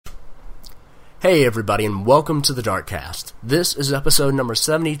Hey everybody, and welcome to the Darkcast. This is episode number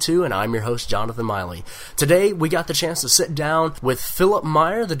 72, and I'm your host, Jonathan Miley. Today, we got the chance to sit down with Philip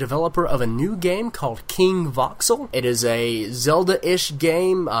Meyer, the developer of a new game called King Voxel. It is a Zelda-ish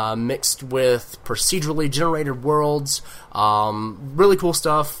game mixed with procedurally generated worlds. Really cool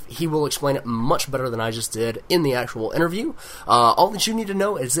stuff. He will explain it much better than I just did in the actual interview. All that you need to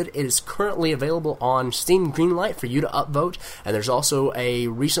know is that it is currently available on Steam Greenlight for you to upvote, and there's also a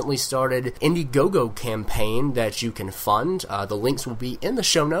recently started Indiegogo campaign that you can fund. The links will be in the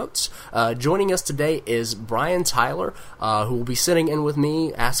show notes. Joining us today is Brian Tyler, who will be sitting in with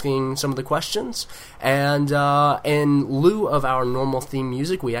me asking some of the questions. And in lieu of our normal theme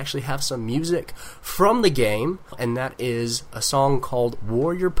music, we actually have some music from the game, and that is a song called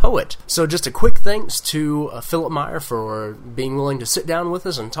Warrior Poet. So just a quick thanks to Philip Meyer for being willing to sit down with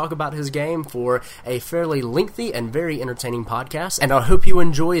us and talk about his game for a fairly lengthy and very entertaining podcast. And I hope you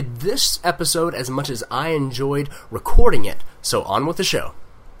enjoyed this episode as much as I enjoyed recording it. So on with the show.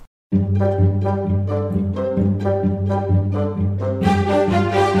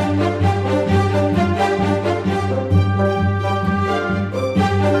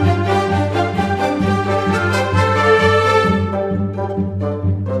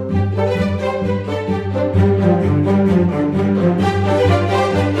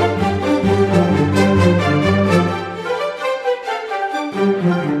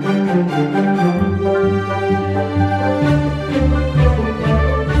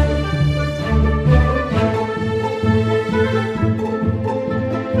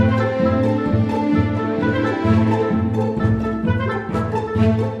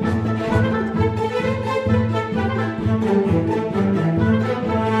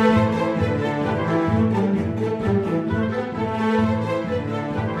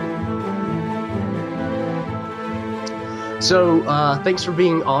 So, thanks for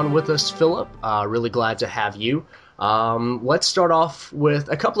being on with us, Philip. Really glad to have you. Let's start off with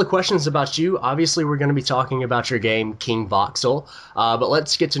a couple of questions about you. Obviously, we're going to be talking about your game, King Voxel, but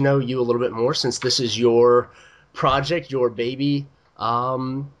let's get to know you a little bit more since this is your project, your baby.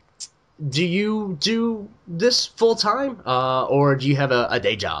 Do you do this full-time, or do you have a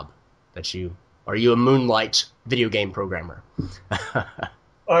day job? Are you a moonlight video game programmer?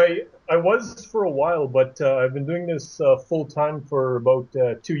 I was for a while, but I've been doing this full-time for about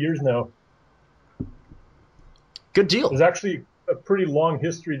 2 years now. Good deal. There's actually a pretty long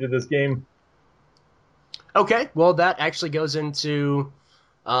history to this game. Okay, well, that actually goes into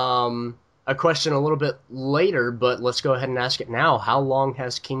a question a little bit later, but let's go ahead and ask it now. How long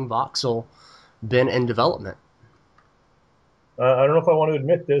has King Voxel been in development? I don't know if I want to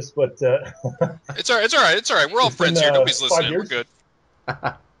admit this, but... It's all right. We're all friends here. Nobody's listening. We're good.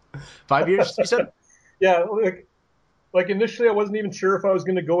 5 years, you said? Yeah, like initially I wasn't even sure if I was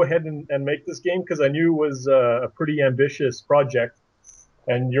going to go ahead and make this game because I knew it was a pretty ambitious project,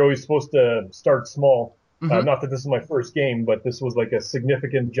 and you're always supposed to start small. Mm-hmm. Not that this is my first game, but this was like a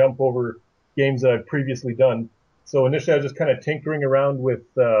significant jump over games that I've previously done. So initially I was just kind of tinkering around with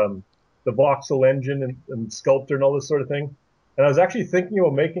the voxel engine and sculptor and all this sort of thing. And I was actually thinking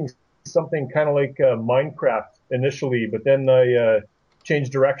about making something kind of like Minecraft initially, but then I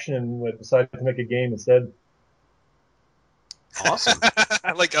changed direction and decided to make a game instead. Awesome.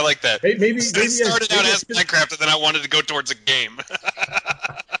 I like that. Maybe it started out as Minecraft, and then I wanted to go towards a game.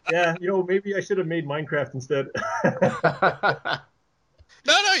 Yeah, maybe I should have made Minecraft instead.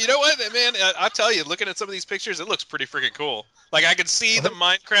 No, you know what, man? I'll tell you, looking at some of these pictures, it looks pretty freaking cool. Like, I could see the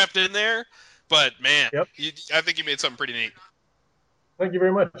Minecraft in there, but, man, yep. I think you made something pretty neat. Thank you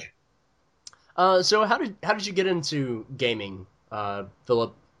very much. So how did you get into gaming,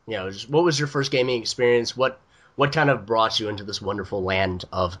 Philip? What was your first gaming experience? What kind of brought you into this wonderful land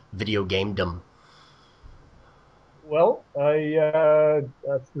of video gamedom? Well, the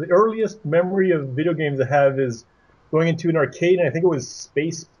earliest memory of video games I have is going into an arcade, and I think it was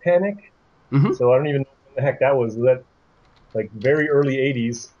Space Panic. Mm-hmm. So I don't even know what the heck that was. Was that like very early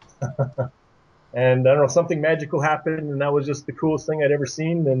 80s? And I don't know, something magical happened, and that was just the coolest thing I'd ever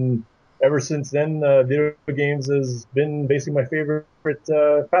seen. And ever since then, video games has been basically my favorite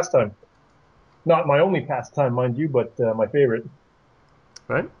pastime. Not my only pastime, mind you, but my favorite.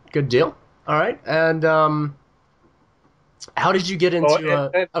 All right, good deal. All right, and how did you get into?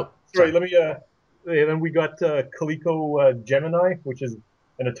 Sorry, let me. Then we got Coleco Gemini, which is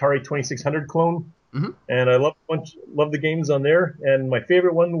an Atari 2600 clone, mm-hmm. and I love the games on there. And my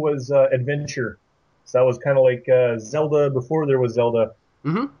favorite one was Adventure. So that was kind of like Zelda before there was Zelda.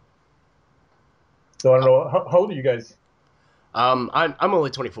 Mm-hmm. So I don't know. How old are you guys? I'm only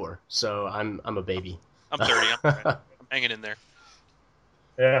 24, so I'm a baby. I'm 30. I'm hanging in there.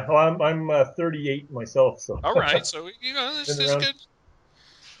 Yeah, well, I'm 38 myself, so All right, so this been is around. good.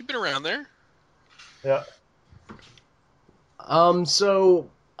 You've been around there. Yeah.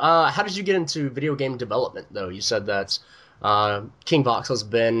 How did you get into video game development, though? You said that King Voxel's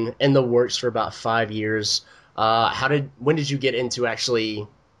been in the works for about 5 years. When did you get into actually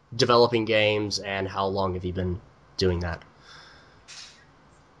developing games, and how long have you been doing that?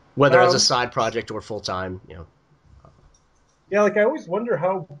 Whether as a Um, side project or full time, Yeah, like I always wonder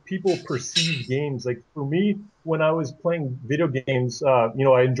how people perceive games. Like for me, when I was playing video games, I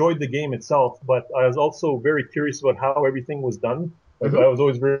enjoyed the game itself, but I was also very curious about how everything was done. Like Hmm. I was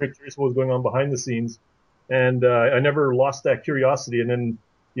always very curious what was going on behind the scenes, and I never lost that curiosity. And then,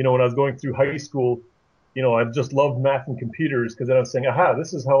 when I was going through high school, I just loved math and computers because then I was saying, aha,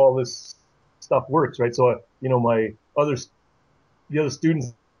 this is how all this stuff works, right? So, my the other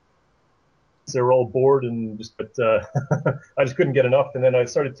students, they were all bored and just, but I just couldn't get enough. And then I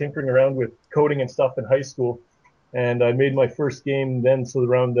started tinkering around with coding and stuff in high school, and I made my first game then, so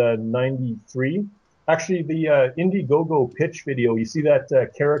around '93. Actually, the Indiegogo pitch video, you see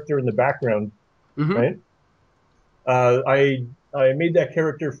that character in the background, Hmm. right? I made that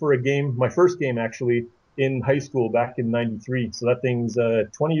character for a game, my first game actually, in high school back in '93. So that thing's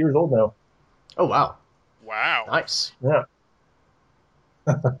 20 years old now. Oh wow, Wow. nice. Yeah.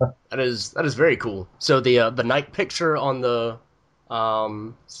 That is very cool. So the night picture on the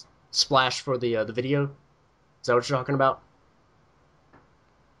splash for the video, is that what you're talking about?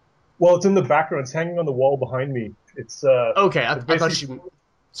 Well, it's in the background. It's hanging on the wall behind me. Okay, It's I thought basically. you.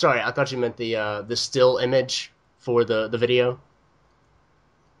 Sorry, I thought you meant the still image for the video.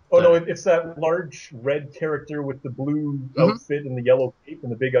 Oh no, The it's that large red character with the blue Mhm. outfit and the yellow cape and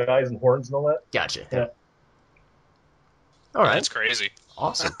the big eyes and horns and all that. Gotcha. Yeah. Yeah. All Yeah, right. that's crazy.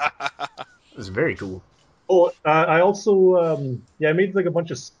 Awesome. That's very cool. Oh, I also I made like a bunch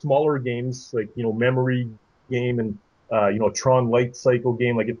of smaller games like memory game and Tron Light Cycle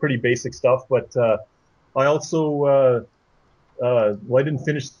game, like it's pretty basic stuff. But I also well, I didn't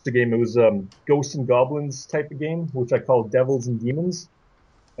finish the game. It was Ghosts and Goblins type of game, which I call Devils and Demons.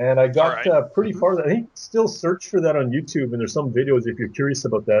 And I All got right. pretty far. I think still search for that on YouTube, and there's some videos if you're curious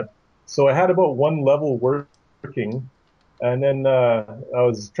about that. So I had about one level working, and then I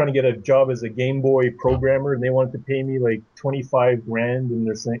was trying to get a job as a Game Boy programmer, and they wanted to pay me like 25 grand, and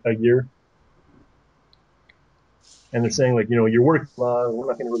they're saying a year, and they're saying like your work, we're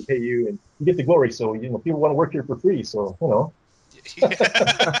not going to really pay you, and you get the glory. So people want to work here for free. So and,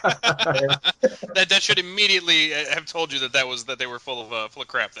 That should immediately have told you that they were full of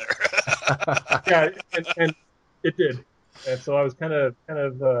crap there. yeah, and it did, and so I was kind of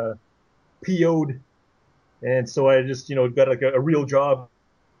PO'd. And so I just, got like a real job,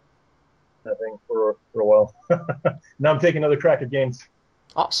 I think, for a while. Now I'm taking another crack at games.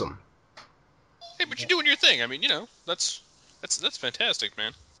 Awesome. Hey, but you're doing your thing. I mean, that's fantastic,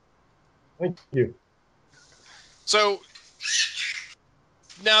 man. Thank you. So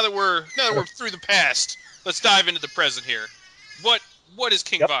now that we're through the past, let's dive into the present here. What is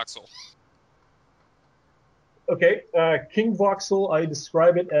King Yep. Voxel? Okay. King Voxel, I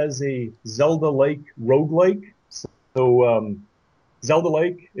describe it as a Zelda-like roguelike. So,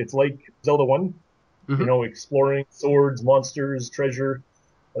 Zelda-like, it's like Zelda 1, Hmm. exploring swords, monsters, treasure,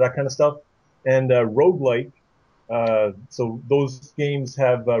 that kind of stuff. And roguelike, so those games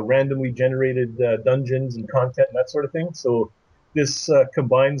have randomly generated dungeons and content and that sort of thing. So this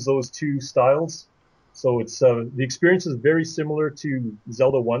combines those two styles. So it's the experience is very similar to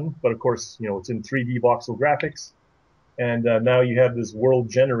Zelda 1, but of course, it's in 3D voxel graphics. And now you have this world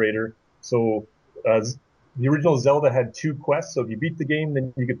generator. So the original Zelda had 2 quests. So if you beat the game,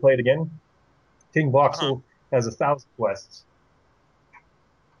 then you could play it again. King Uh-huh. Voxel has 1,000 quests.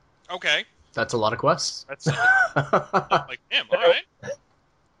 Okay, That's a lot of quests. that's like damn. All right.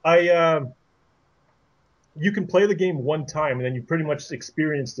 I You can play the game one time and then you pretty much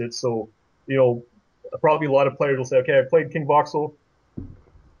experienced it. So, probably a lot of players will say, okay, I played King Voxel.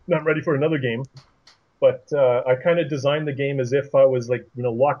 Now I'm ready for another game. But I kind of designed the game as if I was like,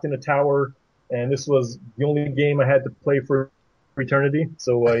 locked in a tower and this was the only game I had to play for eternity.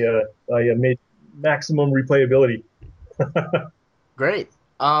 So I made maximum replayability. Great.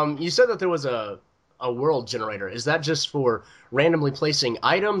 You said that there was a world generator. Is that just for randomly placing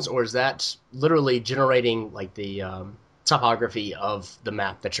items, or is that literally generating like the topography of the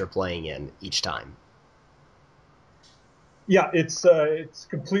map that you're playing in each time? Yeah, it's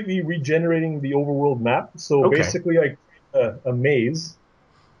completely regenerating the overworld map. So Okay. basically, I create a maze,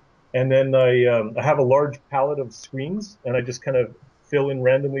 and then I have a large palette of screens, and I just kind of fill in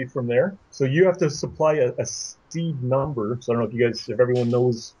randomly from there. So you have to supply a seed number. So I don't know if everyone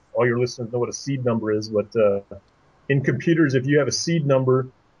knows, all your listeners know what a seed number is, but in computers, if you have a seed number,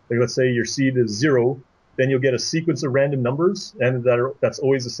 like let's say your seed is 0, then you'll get a sequence of random numbers, and that's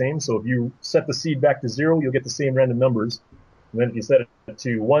always the same. So if you set the seed back to 0, you'll get the same random numbers. And then if you set it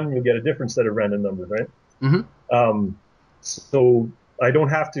to 1, you'll get a different set of random numbers, right? Mm-hmm. So I don't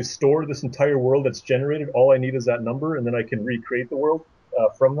have to store this entire world that's generated. All I need is that number, and then I can recreate the world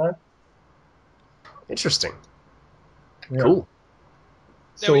from that. Interesting. Yeah. Cool.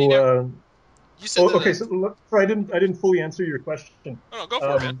 So, you said okay. So I didn't fully answer your question. Oh, go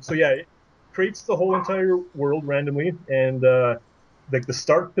for it. So yeah, it creates the whole entire world randomly, and like the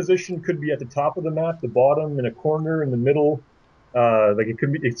start position could be at the top of the map, the bottom, in a corner, in the middle.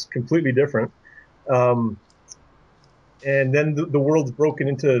 It's completely different. And then the world's broken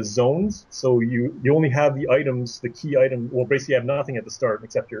into zones, so you only have the items, the key item. Well, basically, you have nothing at the start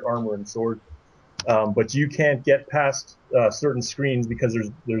except your armor and sword. But you can't get past certain screens because there's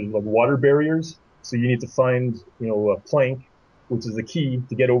like water barriers. So you need to find a plank, which is the key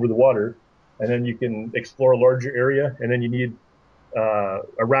to get over the water, and then you can explore a larger area. And then you need a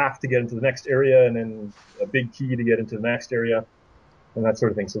raft to get into the next area, and then a big key to get into the next area, and that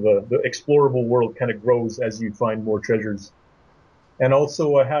sort of thing. So the explorable world kind of grows as you find more treasures. And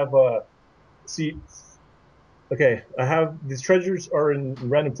also I have I have these treasures are in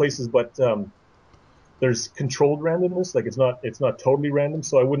random places, but there's controlled randomness. Like it's not totally random.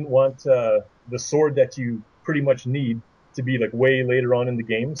 So I wouldn't want the sword that you pretty much need to be like way later on in the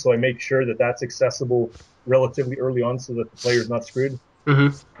game. So I make sure that that's accessible relatively early on so that the player's not screwed.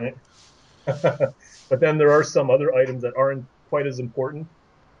 Mm-hmm. Right? But then there are some other items that aren't quite as important.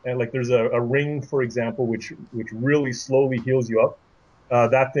 And like there's a ring, for example, which really slowly heals you up.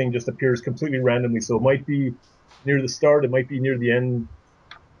 That thing just appears completely randomly. So it might be near the start, it might be near the end.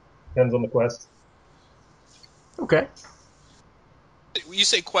 Depends on the quest. Okay. You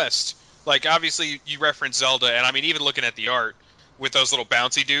say quest, like obviously you reference Zelda, and I mean even looking at the art with those little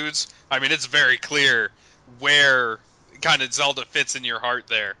bouncy dudes, I mean it's very clear where kind of Zelda fits in your heart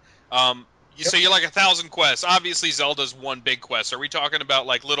there. So you're like 1,000 quests. Obviously Zelda's one big quest. Are we talking about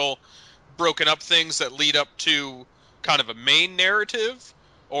like little broken up things that lead up to kind of a main narrative,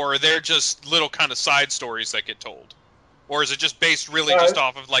 or are there just little kind of side stories that get told, or is it just based really just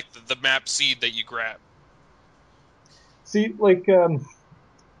off of like the map seed that you grab? See, like,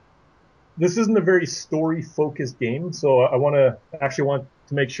 this isn't a very story-focused game, so I want to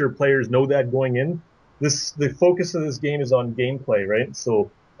make sure players know that going in. The focus of this game is on gameplay, right? So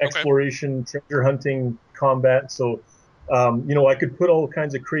exploration, treasure hunting, combat. So, I could put all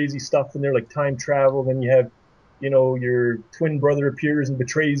kinds of crazy stuff in there, like time travel. Then you have, your twin brother appears and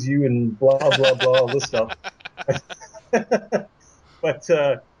betrays you, and blah blah blah, all this stuff. But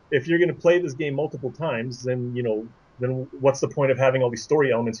if you're going to play this game multiple times, then then what's the point of having all these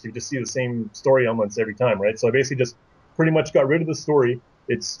story elements if you just see the same story elements every time, right? So I basically just pretty much got rid of the story.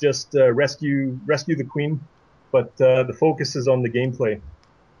 It's just rescue the queen, but the focus is on the gameplay.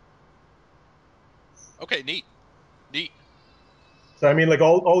 Okay, neat. So I mean, like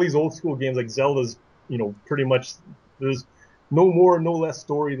all these old school games, like Zelda's, pretty much there's no more, no less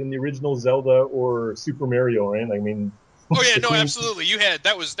story than the original Zelda or Super Mario, right? I mean. Oh yeah, no, absolutely. You had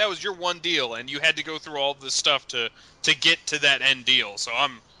that was your one deal, and you had to go through all this stuff to get to that end deal. So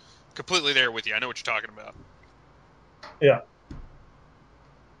I'm completely there with you. I know what you're talking about. Yeah.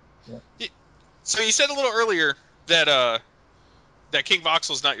 So you said a little earlier that that King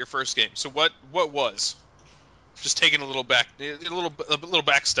Voxel's not your first game. So what was? Just taking a little back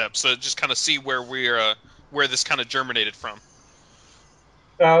step, so just kind of see where where this kind of germinated from.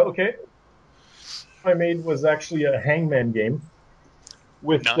 Okay. I made was actually a Hangman game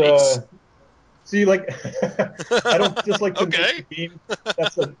with nice. See, like I don't just like to make a game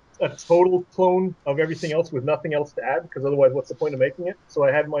that's a total clone of everything else with nothing else to add, because otherwise what's the point of making it? So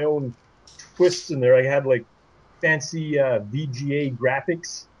I had my own twists in there. I had like fancy VGA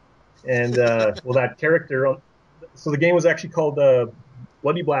graphics and that character. So the game was actually called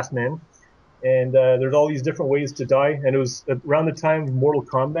Bloody Blast Man, and there's all these different ways to die, and it was around the time of Mortal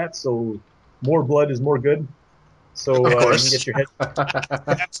Kombat, so more blood is more good. So you can get your head.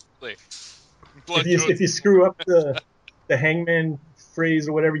 Absolutely. If you screw up the Hangman phrase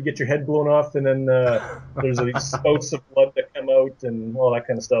or whatever, you get your head blown off, and then there's these spouts of blood that come out and all that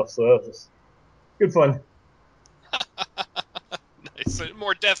kind of stuff. So that was just good fun. Nice. So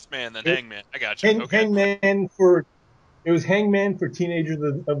more Deathman than Hangman. I got you. Hangman it was Hangman for teenagers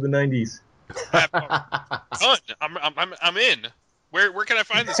of the 90s. Fun. I'm in. Where can I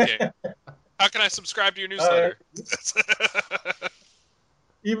find this game? How can I subscribe to your newsletter?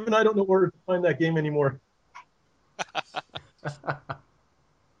 Even I don't know where to find that game anymore.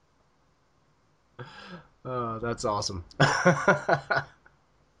 That's awesome.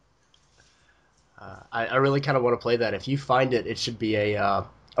 I really kind of want to play that. If you find it, it should be a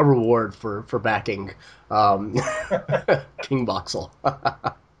reward for backing King Voxel.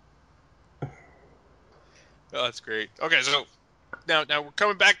 Oh, that's great. Okay, so now we're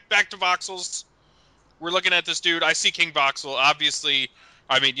coming back to voxels. We're looking at this dude. I see King Voxel. Obviously,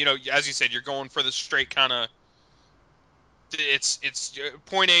 I mean, as you said, you're going for the straight kind of. It's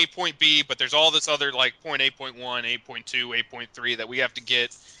point A, point B, but there's all this other like point A, point 1, 8.2, 8.3 that we have to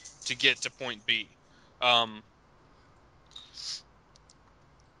get to point B.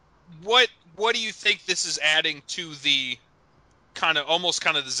 What do you think this is adding to the almost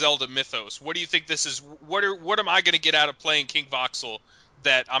kind of the Zelda mythos? What do you think this is? What am I going to get out of playing King Voxel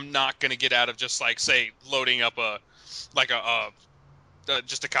that I'm not going to get out of just like say loading up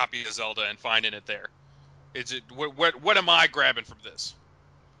just a copy of Zelda and finding it there? Is it what am I grabbing from this?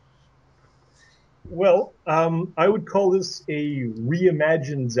 Well, I would call this a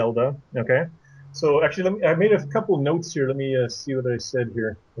reimagined Zelda. Okay. So actually, I made a couple notes here. Let me see what I said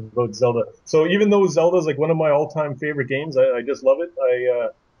here about Zelda. So even though Zelda is like one of my all-time favorite games, I just love it.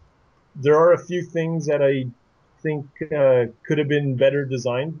 There are a few things that I think could have been better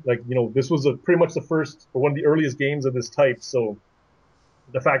designed. Like, this was pretty much the first or one of the earliest games of this type. So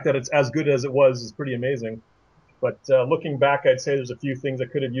the fact that it's as good as it was is pretty amazing. But looking back, I'd say there's a few things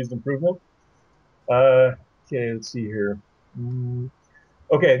that could have used improvement. Okay, let's see here.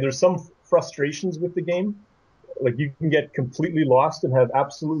 Okay, there's some frustrations with the game. Like you can get completely lost and have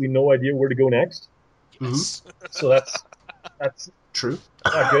absolutely no idea where to go next. Yes. So that's true.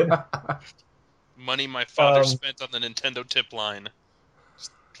 Not good. Money my father spent on the Nintendo tip line.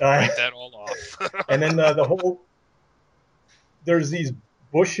 Just write that all off. And then there's these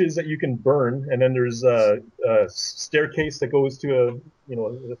bushes that you can burn, and then there's a staircase that goes to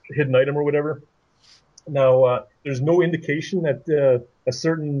a hidden item or whatever. Now, there's no indication that a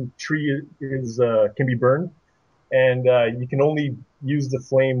certain tree can be burned, and you can only use the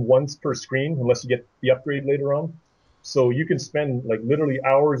flame once per screen unless you get the upgrade later on. So you can spend like literally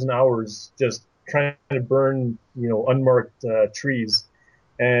hours and hours just trying to burn, unmarked trees,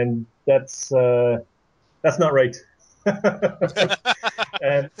 and that's not right.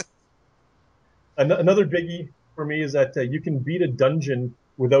 And another biggie for me is that you can beat a dungeon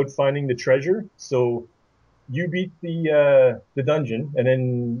without finding the treasure. So you beat the dungeon, and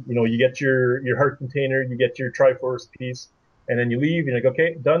then you get your heart container, you get your Triforce piece, and then you leave. And you're like,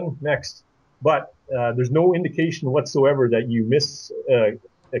 okay, done, next. But there's no indication whatsoever that you miss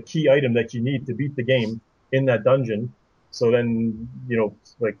a key item that you need to beat the game in that dungeon. So then,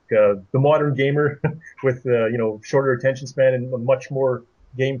 the modern gamer with, shorter attention span and much more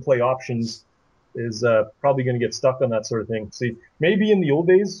gameplay options is probably going to get stuck on that sort of thing. See, maybe in the old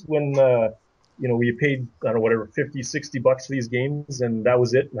days when, we paid, I don't know, whatever, $50, $60 for these games and that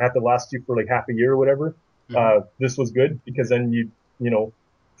was it and had to last you for like half a year or whatever. Mm-hmm. This was good because then you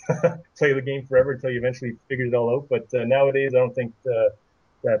play the game forever until you eventually figured it all out. But nowadays, I don't think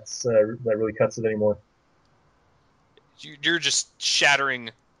that really cuts it anymore. You're just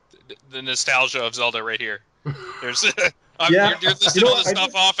shattering the nostalgia of Zelda right here. There's, yeah. You're listing all this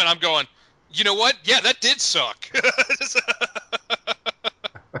stuff off, and I'm going, you know what? Yeah, that did suck.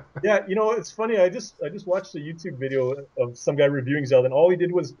 Yeah, it's funny. I just watched a YouTube video of some guy reviewing Zelda, and all he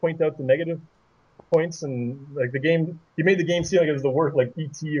did was point out the negative points and like the game. He made the game seem like it was the worst, like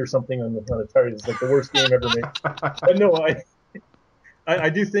E.T. or something on the Atari. It's like the worst game ever made. But no, I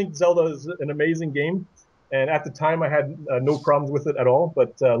do think Zelda is an amazing game. And at the time, I had no problems with it at all.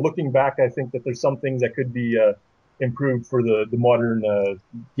 But looking back, I think that there's some things that could be improved for the modern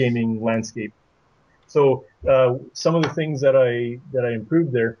gaming landscape. So some of the things that I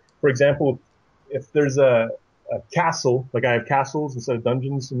improved there, for example, if there's a castle, like I have castles instead of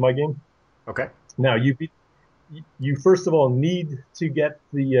dungeons in my game. Okay. Now you first of all need to get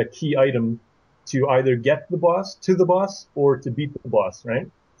the key item to either get the boss or to beat the boss, right?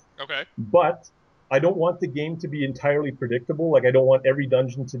 Okay. But I don't want the game to be entirely predictable. Like I don't want every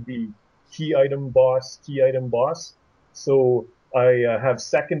dungeon to be key item boss. So I have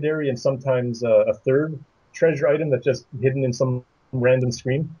secondary and sometimes a third treasure item that's just hidden in some random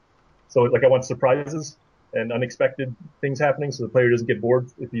screen. So like I want surprises and unexpected things happening so the player doesn't get bored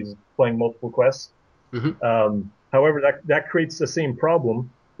if he's playing multiple quests. Mm-hmm. However, that creates the same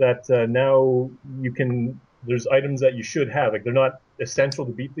problem that now there's items that you should have. Like they're not essential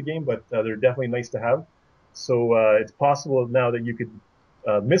to beat the game, but they're definitely nice to have. So it's possible now that you could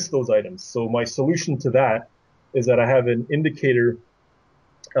miss those items. So my solution to that is that I have an indicator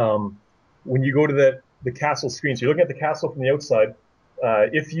When you go to the castle screen, so you're looking at the castle from the outside.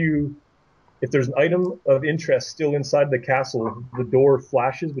 If there's an item of interest still inside the castle, the door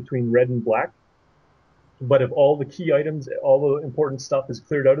flashes between red and black. But if all the key items, all the important stuff is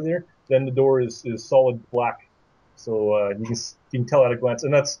cleared out of there, then the door is solid black. So you can tell at a glance.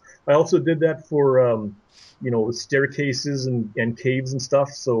 And I also did that for staircases and caves and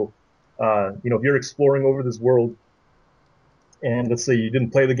stuff. So if you're exploring over this world, and let's say you didn't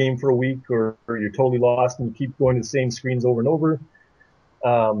play the game for a week, or you're totally lost and you keep going to the same screens over and over,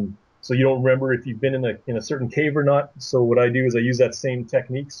 so you don't remember if you've been in a certain cave or not. So what I do is I use that same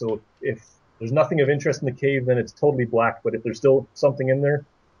technique. So if there's nothing of interest in the cave, then it's totally black. But if there's still something in there,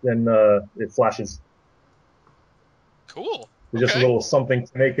 then it flashes. Cool. It's just a little something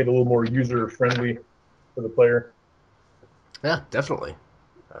to make it a little more user friendly for the player. Yeah, definitely.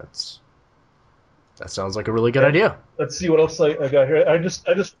 That sounds like a really good idea. Let's see what else I got here. I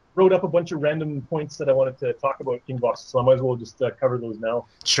just wrote up a bunch of random points that I wanted to talk about King Boss, so I might as well just cover those now.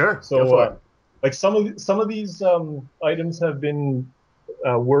 Sure. So, like some of these items have been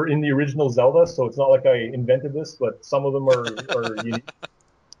were in the original Zelda, so it's not like I invented this, but some of them are unique.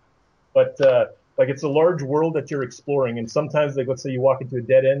 But like it's a large world that you're exploring, and sometimes, like let's say you walk into a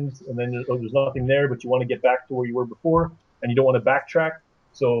dead end, and then there's nothing there, but you want to get back to where you were before, and you don't want to backtrack.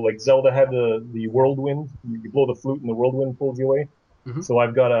 So like Zelda had the whirlwind, you blow the flute and the whirlwind pulls you away. Mm-hmm. So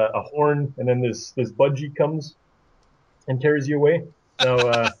I've got a horn, and then this budgie comes and carries you away. Now,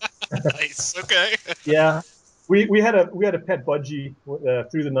 nice. Okay. Yeah, we had a pet budgie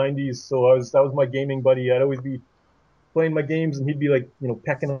through the '90s. So that was my gaming buddy. I'd always be playing my games, and he'd be like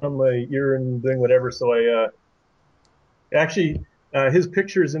pecking on my ear and doing whatever. So I actually his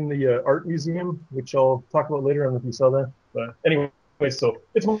picture's in the art museum, which I'll talk about later. I don't know if you saw that, but anyway. So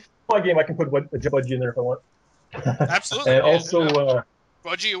it's my game. I can put a budgie in there if I want. Absolutely. And also,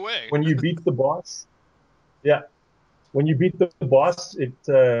 budgie away. When you beat the boss, it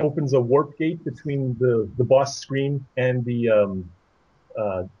opens a warp gate between the boss screen and the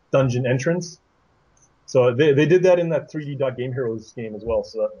dungeon entrance. So they did that in that 3D Game Heroes game as well.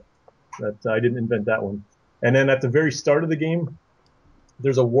 So that I didn't invent that one. And then at the very start of the game,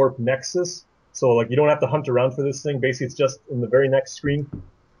 there's a warp nexus. So like you don't have to hunt around for this thing. Basically, it's just in the very next screen.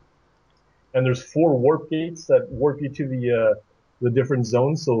 And there's 4 warp gates that warp you to the different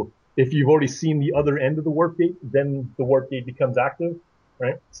zones. So if you've already seen the other end of the warp gate, then the warp gate becomes active,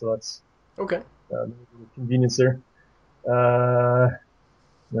 right? So that's okay. Convenience there. Then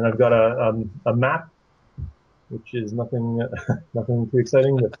I've got a map, which is nothing too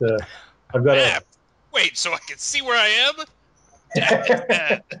exciting, but I've got map. Wait, so I can see where I am?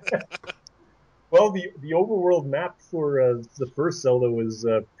 Well, the overworld map for the first Zelda was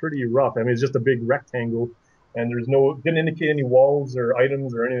pretty rough. I mean, it's just a big rectangle, and didn't indicate any walls or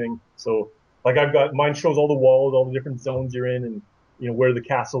items or anything. So, like mine shows all the walls, all the different zones you're in, and where the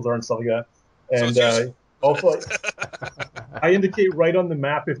castles are and stuff like that. And also, I indicate right on the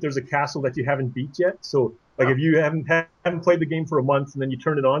map if there's a castle that you haven't beat yet. So, like if you haven't played the game for a month and then you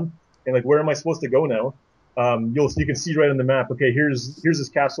turn it on, and like where am I supposed to go now? You can see right on the map. Okay, here's this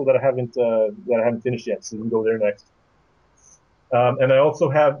castle that I haven't finished yet, so you can go there next. And I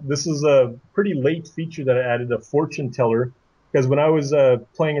also this is a pretty late feature that I added, a fortune teller, because when I was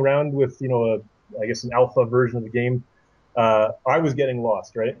playing around with I guess an alpha version of the game, I was getting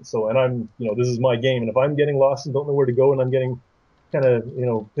lost, right? So and I'm this is my game, and if I'm getting lost and don't know where to go, and I'm getting kind of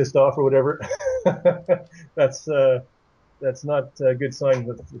pissed off or whatever, that's not a good sign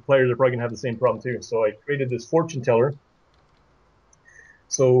that the players are probably going to have the same problem too. So I created this fortune teller.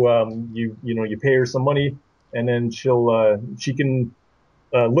 So you pay her some money, and then she can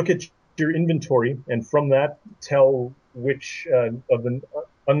look at your inventory, and from that tell which of the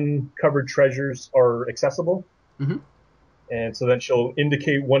uncovered treasures are accessible. Mm-hmm. And so then she'll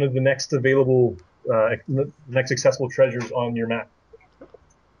indicate one of the next available, next accessible treasures on your map.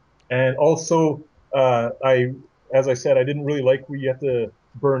 And also, as I said, I didn't really like where you have to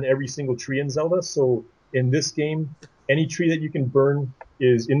burn every single tree in Zelda. So in this game, any tree that you can burn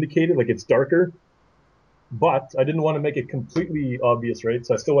is indicated, like it's darker. But I didn't want to make it completely obvious, right?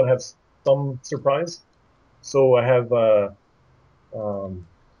 So I still want to have some surprise. So I have, I'm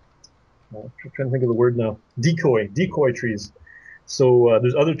trying to think of the word now, decoy trees. So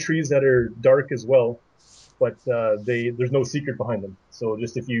there's other trees that are dark as well, but there's no secret behind them. So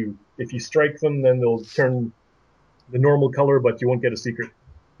just if you strike them, then they'll turn the normal color, but you won't get a secret.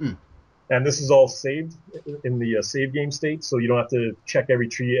 And this is all saved in the save game state, so you don't have to check every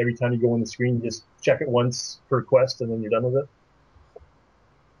tree every time you go on the screen. You just check it once per quest, and then you're done with it.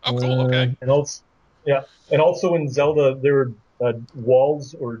 Oh, cool. Okay. And also in Zelda, there were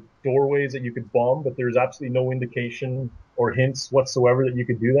walls or doorways that you could bomb, but there's absolutely no indication or hints whatsoever that you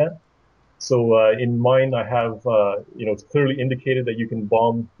could do that. So in mine, I have it's clearly indicated that you can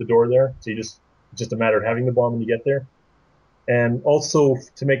bomb the door there. So it's just a matter of having the bomb when you get there. And also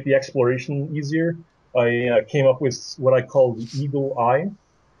to make the exploration easier, I came up with what I call the Eagle Eye.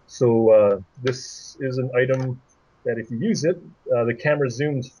 So this is an item that if you use it, the camera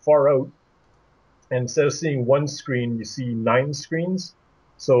zooms far out, and instead of seeing one screen, you see 9 screens.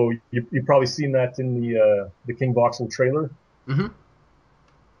 So you've probably seen that in the King Voxel trailer. Mm-hmm.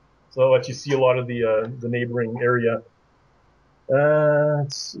 So I'll let you see a lot of the neighboring area.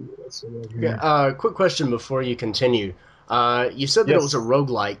 Let's see. Yeah, quick question before you continue. You said that it Yes. was a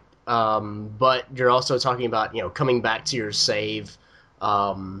roguelike, but you're also talking about, coming back to your save,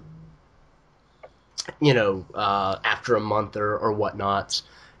 after a month or whatnot.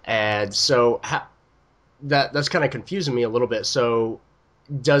 And so that's kind of confusing me a little bit. So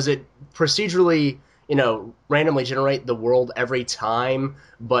does it procedurally, randomly generate the world every time,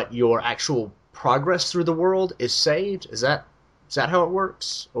 but your actual progress through the world is saved? Is that how it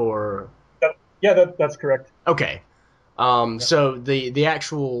works? Or Yeah, that's correct. okay. So the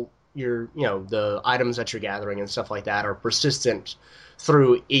actual the items that you're gathering and stuff like that are persistent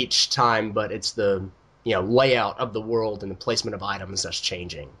through each time, but it's the layout of the world and the placement of items that's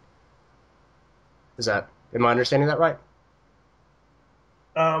changing. Am I understanding that right?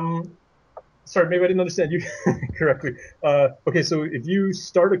 Sorry, maybe I didn't understand you correctly. Okay, so if you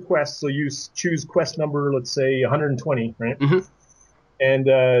start a quest, so you choose quest number, let's say 120, right? Mm-hmm. And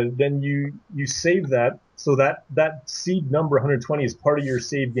then you save that. So that seed number 120 is part of your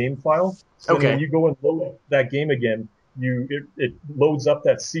save game file. So Okay. when you go and load that game again, it loads up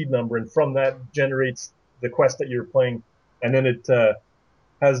that seed number, and from that generates the quest that you're playing, and then it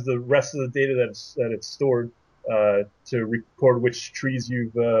has the rest of the data that it's stored to record which trees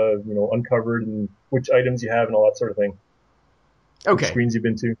you've uncovered and which items you have and all that sort of thing. Which Okay. screens you've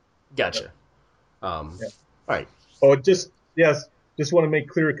been to. Gotcha. Yeah. All right. Oh, just want to make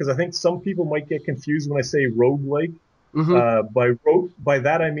clear, because I think some people might get confused when I say roguelike. Mm-hmm. By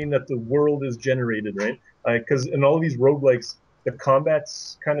that I mean that the world is generated, right? Because in all of these roguelikes, the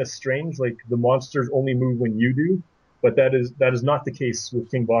combat's kind of strange. Like the monsters only move when you do, but that is not the case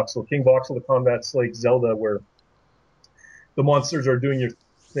with King Voxel. King Voxel, the combat's like Zelda, where the monsters are doing your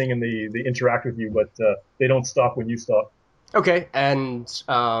thing and they interact with you, but they don't stop when you stop. Okay. And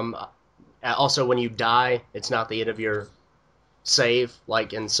also, when you die, it's not the end of your save,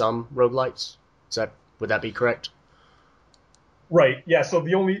 like in some roguelikes. Would that be correct? Right. Yeah. So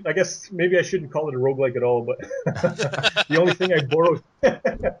I guess maybe I shouldn't call it a roguelike at all, but the only thing I borrowed.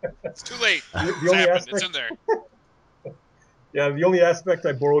 It's too late. It's in there. Yeah, the only aspect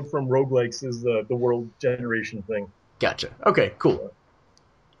I borrowed from roguelikes is the world generation thing. Gotcha. Okay, cool.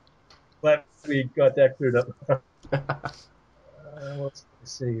 Glad we got that cleared up. Let's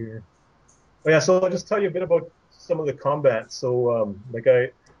see here. Oh yeah, so I'll just tell you a bit about some of the combat. So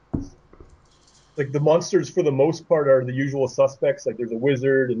like the monsters for the most part are the usual suspects. Like there's a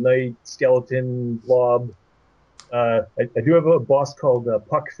wizard, a knight, skeleton, blob. I do have a boss called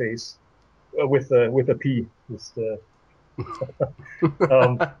Puckface with a P. So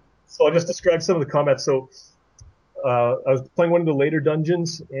I'll just describe some of the combat. So I was playing one of the later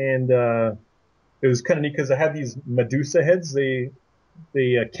dungeons, and it was kind of neat because I had these Medusa heads. They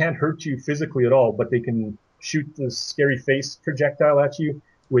can't hurt you physically at all, but they can shoot this scary face projectile at you,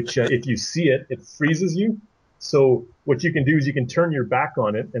 which if you see it, it freezes you. So what you can do is you can turn your back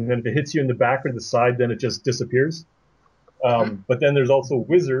on it, and then if it hits you in the back or the side, then it just disappears. But then there's also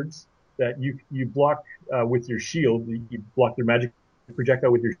wizards that you block with your shield. You block their magic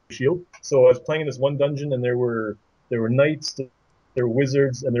projectile with your shield. So I was playing in this one dungeon, and there were knights, there were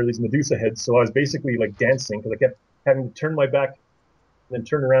wizards, and there were these Medusa heads. So I was basically like dancing because I kept having to turn my back and then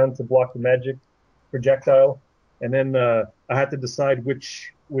turn around to block the magic projectile. And then I had to decide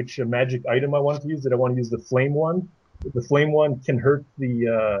which magic item I wanted to use. Did I want to use the flame one? The flame one can hurt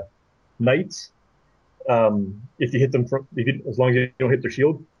the knights if you hit them as long as you don't hit their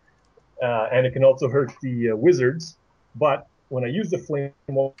shield. And it can also hurt the wizards. But when I use the flame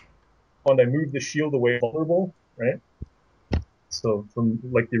one, I move the shield away vulnerable, right? So from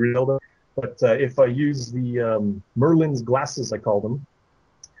like the original. But if I use the Merlin's glasses, I call them,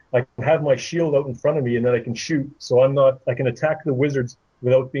 I can have my shield out in front of me and then I can shoot. So I can attack the wizards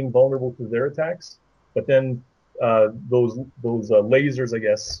without being vulnerable to their attacks. But then those lasers, I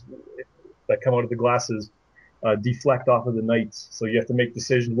guess, that come out of the glasses deflect off of the knights. So you have to make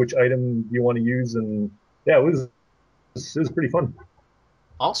decisions which item you want to use. And yeah, it was pretty fun.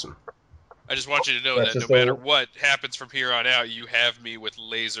 Awesome. I just want you to know That's that no just matter what happens from here on out, you have me with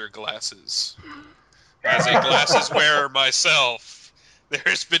laser glasses. As a glasses wearer myself,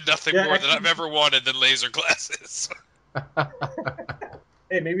 there's been nothing more that I've ever wanted than laser glasses.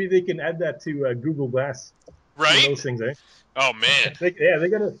 Hey, maybe they can add that to Google Glass. Right? Those things, eh? Oh man. They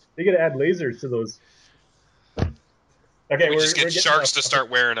gotta add lasers to those. Okay, We just get sharks to off. start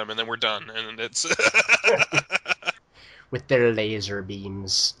wearing them, and then we're done. And it's With their laser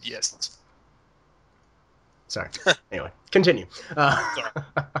beams. yes. Sorry. Anyway, continue. Sorry.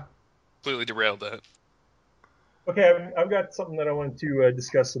 Completely derailed that. Okay, I've got something that I wanted to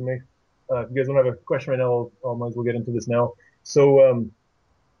discuss with me. If you guys don't have a question right now, I might as well get into this now. So,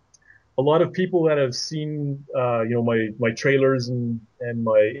 a lot of people that have seen, my trailers and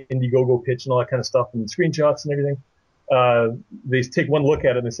my Indiegogo pitch and all that kind of stuff and screenshots and everything, they take one look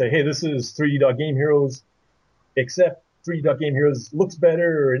at it and they say, hey, this is 3D Game Heroes, except 3D Game Heroes looks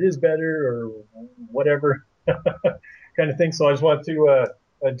better or it is better or whatever kind of thing. So I just wanted to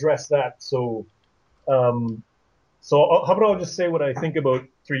address that. So how about I just say what I think about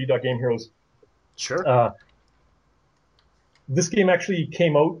 3D Game Heroes? Sure. This game actually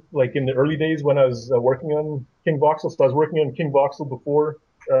came out like in the early days when I was working on King Voxel. So I was working on King Voxel before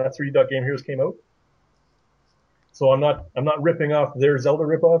 3D Game Heroes came out. So I'm not ripping off their Zelda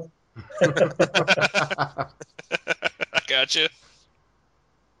ripoff. I gotcha.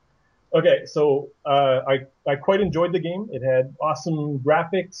 Okay, so I quite enjoyed the game. It had awesome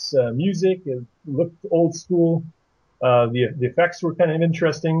graphics, music. It looked old school. The effects were kind of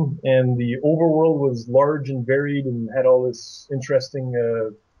interesting, and the overworld was large and varied and had all this interesting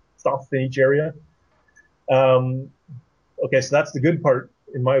stuff in each area. Okay, so that's the good part,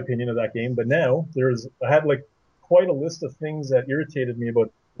 in my opinion, of that game. But now I had like quite a list of things that irritated me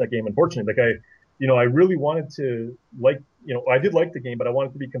about that game. Unfortunately, I really wanted to I did like the game, but I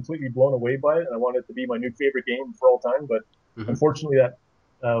wanted to be completely blown away by it, and I wanted it to be my new favorite game for all time. But unfortunately, that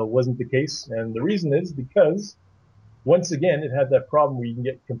wasn't the case, and the reason is because once again, it had that problem where you can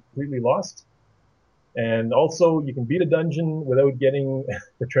get completely lost. And also, you can beat a dungeon without getting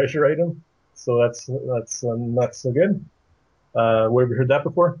the treasure item. So that's not so good. Where have you heard that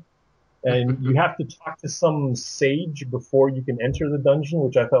before? And you have to talk to some sage before you can enter the dungeon,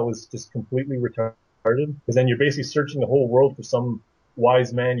 which I thought was just completely retarded. Because then you're basically searching the whole world for some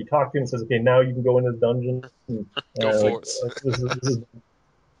wise man. You talk to him and says, okay, now you can go into the dungeon. And, Go forth. this is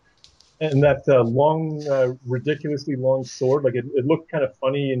and that ridiculously long sword, like it looked kind of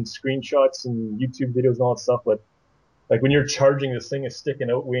funny in screenshots and YouTube videos and all that stuff, but like when you're charging, this thing is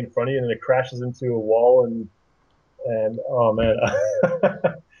sticking out way in front of you and then it crashes into a wall and oh man,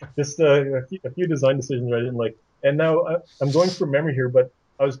 just a few design decisions I didn't like. And now I'm going from memory here, but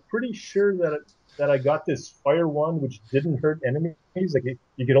I was pretty sure that I got this fire wand which didn't hurt enemies. Like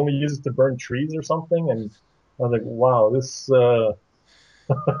you could only use it to burn trees or something, and I was like, wow, this.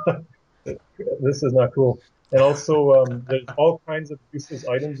 This is not cool. And also, there's all kinds of useless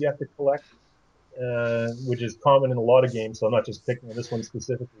items you have to collect, which is common in a lot of games. So I'm not just picking on this one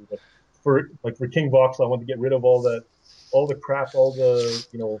specifically, but for King Voxel, I want to get rid of all the crap, all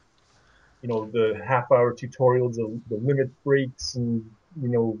the the half-hour tutorials, the limit breaks, and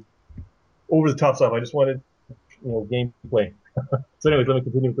over the top stuff. I just wanted gameplay. So anyways, let me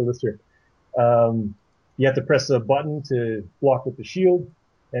continue with the list here. You have to press a button to block with the shield.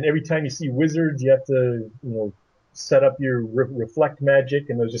 And every time you see wizards, you have to, set up your reflect magic,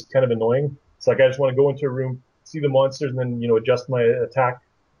 and it was just kind of annoying. So like, I just want to go into a room, see the monsters, and then, adjust my attack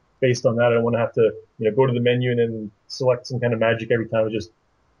based on that. I don't want to have to, go to the menu and then select some kind of magic every time. It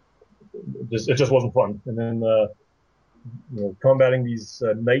just wasn't fun. And then, combating these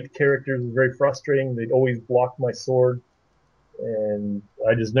knight characters was very frustrating. They'd always block my sword, and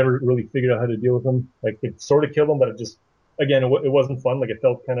I just never really figured out how to deal with them. Like, it sort of killed them, but it just, again, it wasn't fun. Like, it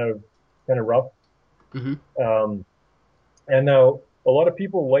felt kind of rough. Mm-hmm. And now a lot of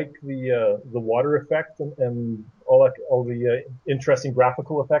people like the water effect and all the interesting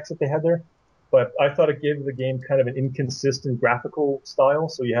graphical effects that they had there. But I thought it gave the game kind of an inconsistent graphical style.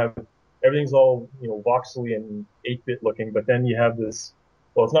 So you have everything's all voxely and 8-bit looking, but then you have this.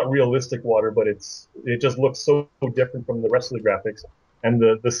 Well, it's not realistic water, but it just looks so different from the rest of the graphics. And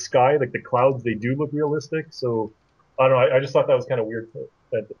the sky, like the clouds, they do look realistic. So I don't know. I just thought that was kind of weird.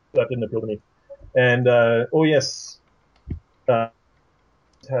 That didn't appeal to me. And it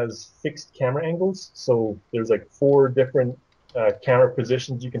has fixed camera angles. So there's like 4 different camera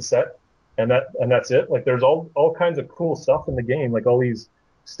positions you can set, and that's it. Like there's all kinds of cool stuff in the game, like all these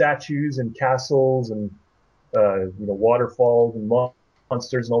statues and castles and waterfalls and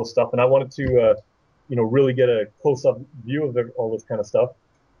monsters and all this stuff. And I wanted to really get a close-up view of all this kind of stuff.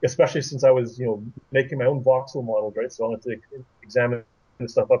 especially since I was, making my own voxel models, right? So I wanted to examine the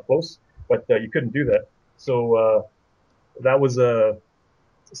stuff up close, but you couldn't do that. So that was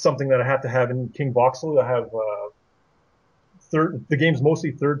something that I had to have in King Voxel. I have the game's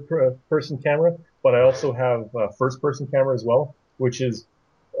mostly third-person camera, but I also have first-person camera as well, which is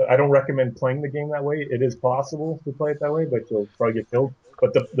I don't recommend playing the game that way. It is possible to play it that way, but you'll probably get killed.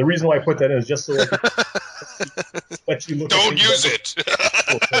 But the reason why I put that in is just so I can let you look. Don't use it.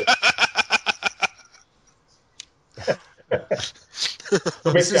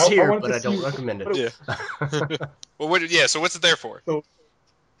 So This is here, wanted but to I don't see recommend what it. Well, so what's it there for?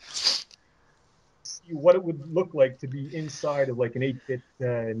 See what it would look like to be inside of like an 8-bit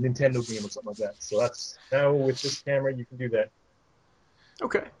Nintendo game or something like that. So that's now with this camera you can do that.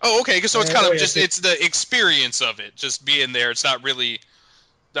 Okay. Oh, okay. So it's kind of yeah, just it's the experience of it, just being there. It's not really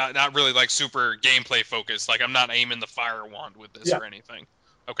like super gameplay focused. Like I'm not aiming the fire wand with this or anything.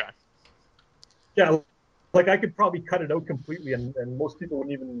 Okay. Yeah, like I could probably cut it out completely, and most people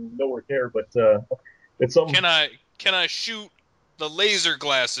wouldn't even know or care. But it's something. Can I shoot the laser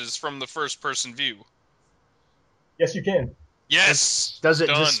glasses from the first person view? Yes, you can. Yes. Does it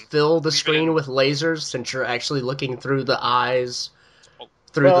Done. just fill the screen with lasers since you're actually looking through the eyes,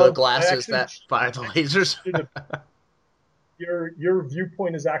 through the glasses that fire the lasers? Your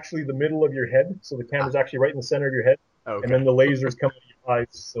viewpoint is actually the middle of your head, so the camera's actually right in the center of your head, and then the lasers come out of your eyes.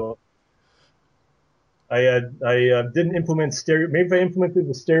 So I didn't implement stereo. Maybe if I implemented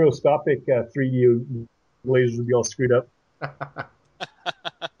the stereoscopic 3D, lasers would be all screwed up.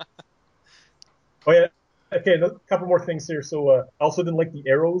 Oh yeah. Okay, a couple more things here. So I also didn't like the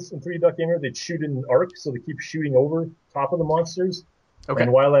arrows in 3D Dot Gamer. They'd shoot in an arc, so they keep shooting over top of the monsters. Okay.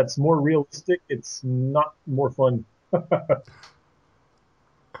 And while that's more realistic, it's not more fun. All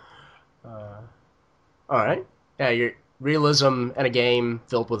right. Yeah, your realism in a game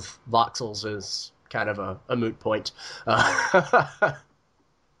filled with voxels is kind of a moot point.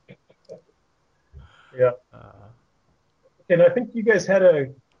 Yeah. And I think you guys had a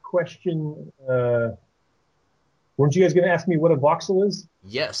question. Weren't you guys going to ask me what a voxel is?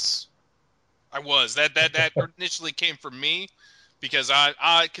 Yes. I was. That initially came from me because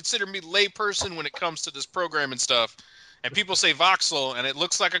I consider me layperson when it comes to this program and stuff. And people say voxel, and it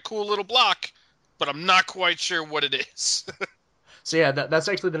looks like a cool little block, but I'm not quite sure what it is. So yeah, that's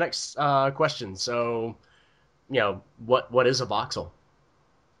actually the next question. So, what is a voxel?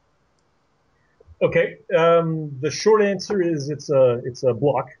 Okay. The short answer is it's a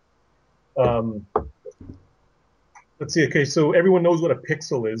block. Let's see. Okay, so everyone knows what a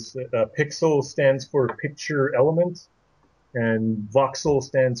pixel is. A pixel stands for picture element, and voxel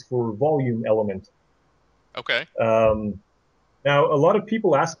stands for volume element. Okay. Now, a lot of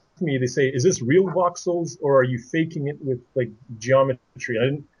people ask me, they say, "Is this real voxels, or are you faking it with like geometry?"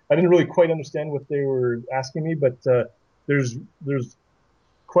 I didn't really quite understand what they were asking me, but there's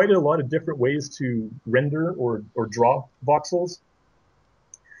quite a lot of different ways to render or draw voxels.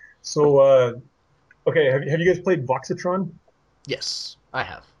 So, okay, have you guys played Voxatron? Yes, I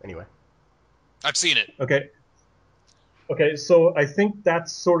have. Anyway, I've seen it. Okay, so I think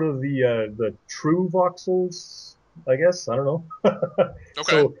that's sort of the true voxels, I guess. I don't know. Okay.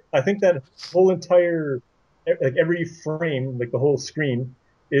 So I think that whole entire, like every frame, like the whole screen,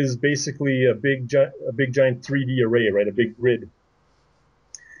 is basically a big giant 3D array, right? A big grid.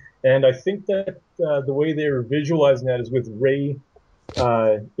 And I think that the way they're visualizing that is with ray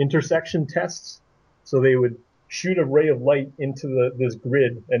intersection tests. So they would shoot a ray of light into this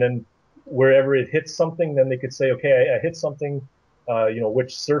grid, and then wherever it hits something, then they could say, okay, I hit something,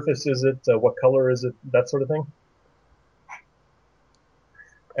 which surface is it, what color is it, that sort of thing.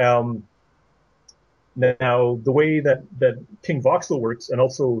 Now, the way that King Voxel works, and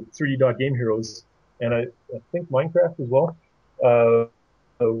also 3D Dot Game Heroes, and I think Minecraft as well,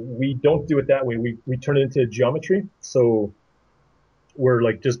 we don't do it that way. We turn it into geometry. So we're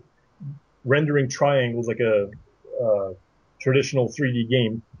like just rendering triangles like a traditional 3D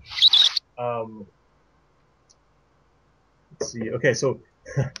game. Let's see. Okay, so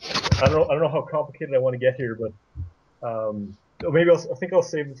I don't know how complicated I want to get here, but maybe I think I'll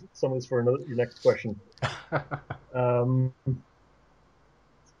save some of this for your next question.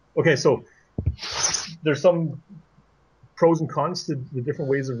 Okay, so there's some pros and cons to the different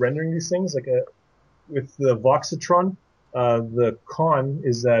ways of rendering these things. Like with the Voxatron, the con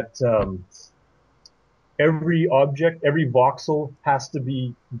is that every voxel has to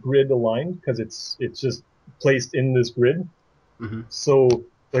be grid aligned because it's just placed in this grid. Mm-hmm. So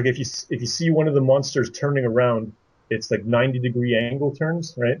like if you see one of the monsters turning around, it's like 90-degree angle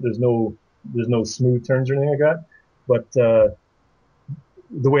turns, right? There's no smooth turns or anything like that. But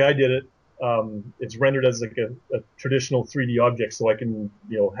the way I did it, it's rendered as like a traditional 3D object, so I can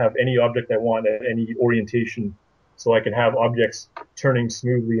have any object I want at any orientation, so I can have objects turning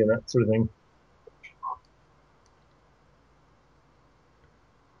smoothly and that sort of thing.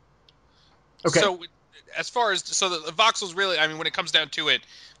 Okay. So, as far as the voxels really, I mean, when it comes down to it,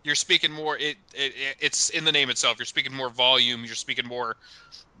 you're speaking more. It's in the name itself. You're speaking more volume. You're speaking more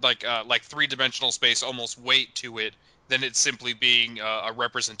like 3-dimensional space, almost weight to it, than it simply being a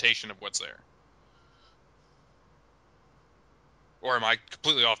representation of what's there. Or am I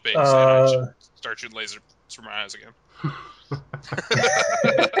completely off base and I should start shooting lasers from my eyes again?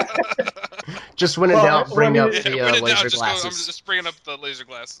 Just when in doubt, bring up the when laser doubt, glasses. I'm just bringing up the laser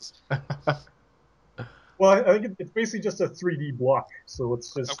glasses. Well, I think it's basically just a 3D block, so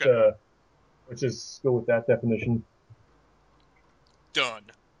let's just go with that definition. Done.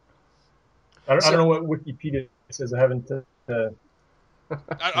 I don't know what Wikipedia says. I haven't.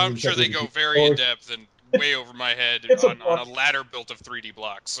 I'm sure they go very in depth and way over my head on a ladder built of 3D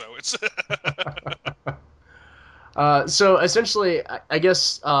blocks. So it's. So essentially, I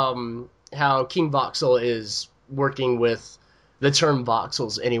guess how King Voxel is working with the term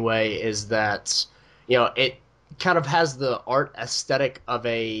voxels anyway is that it kind of has the art aesthetic of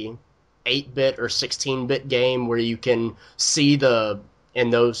a 8-bit or 16-bit game where you can see in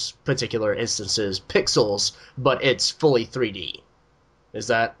those particular instances pixels, but it's fully 3D. Is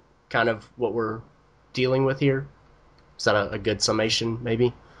that kind of what we're dealing with here? Is that a good summation,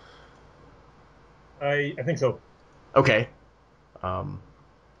 maybe? I think so. Okay.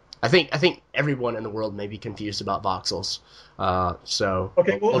 I think everyone in the world may be confused about voxels. So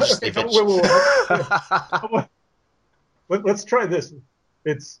okay, we'll just leave it. Let's try this.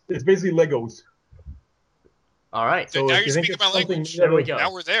 It's basically Legos. All right. So now you're speaking my language. There we go.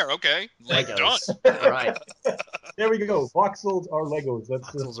 Now we're there. Okay. Legos. Done. All right. There we go. Voxels are Legos.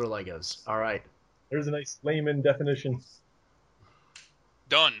 Voxels are Legos. All right. There's a nice layman definition.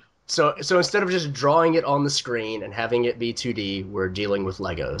 Done. So instead of just drawing it on the screen and having it be 2D, we're dealing with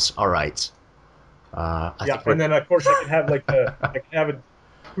Legos. All right. And then of course I can have a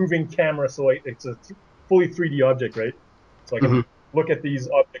moving camera, so it's a fully 3D object, right? So I can look at these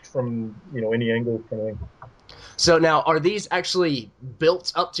objects from any angle kind of thing. So now, are these actually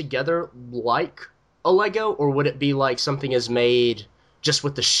built up together like a Lego, or would it be like something is made just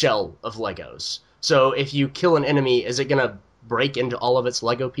with the shell of Legos? So if you kill an enemy, is it going to break into all of its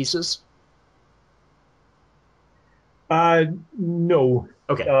Lego pieces? No.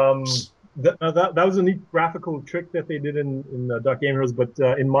 Okay. That was a neat graphical trick that they did in Dot Game Heroes, but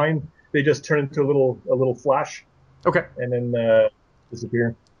in mine they just turn into a little flash. Okay. And then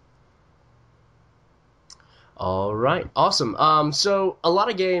disappear. All right, awesome. So a lot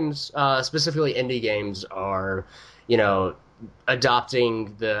of games, specifically indie games, are,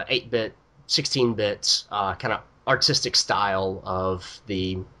 adopting the 8-bit, 16-bit kind of artistic style of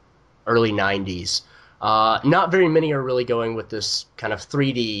the early 90s. Not very many are really going with this kind of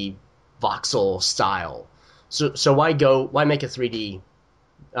 3D voxel style. So why make a 3D,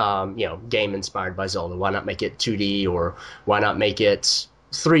 game inspired by Zelda? Why not make it 2D, or why not make it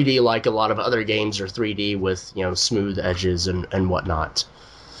 3D like a lot of other games are 3D with smooth edges and whatnot?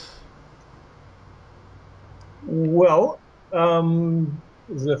 Well,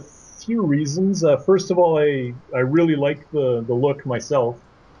 there's a few reasons. First of all, I really like the look myself,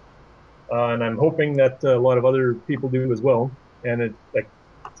 and I'm hoping that a lot of other people do as well. And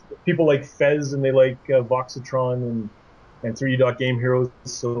people like Fez and they like Voxatron and 3D Dot Game Heroes.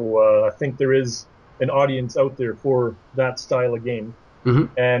 So I think there is an audience out there for that style of game.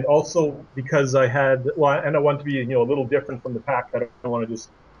 Mm-hmm. And also because I want to be a little different from the pack. I don't want to just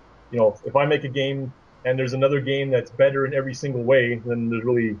if I make a game and there's another game that's better in every single way, then there's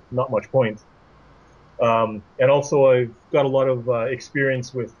really not much point. And also I've got a lot of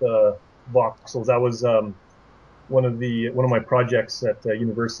experience with voxels. That was one of my projects at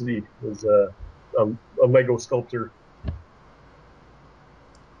university was a Lego sculptor.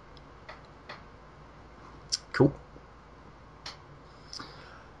 Cool.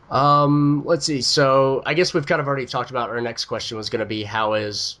 Let's see. So I guess we've kind of already talked about our next question was going to be how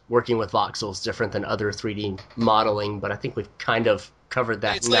is working with voxels different than other 3D modeling, but I think we've kind of covered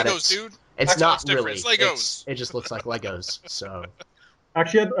that. It's Legos, dude. It's not really. It's Legos. It just looks like Legos. So.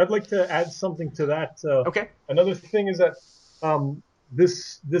 Actually, I'd like to add something to that. Okay. Another thing is that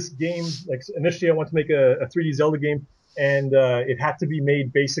this game, like initially I want to make a 3D Zelda game, and it had to be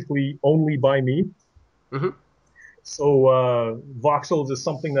made basically only by me. Mm-hmm. So voxels is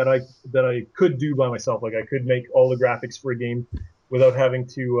something that I could do by myself. Like I could make all the graphics for a game without having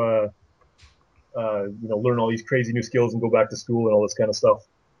to learn all these crazy new skills and go back to school and all this kind of stuff.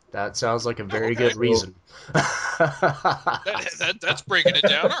 That sounds like a very okay. good reason. That's breaking it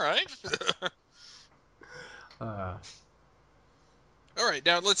down. All right. All right.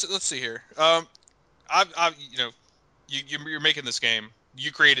 Now let's see here. You're making this game. You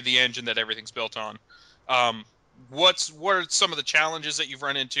created the engine that everything's built on. What are some of the challenges that you've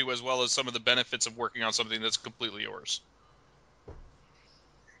run into, as well as some of the benefits of working on something that's completely yours?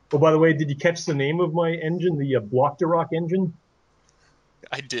 Oh, by the way, did you catch the name of my engine, the Block to Rock engine?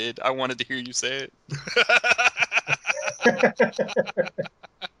 I did. I wanted to hear you say it.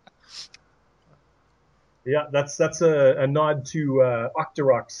 Yeah, that's a nod to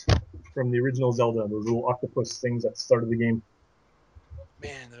Octoroks from the original Zelda, those little octopus things at the start of the game.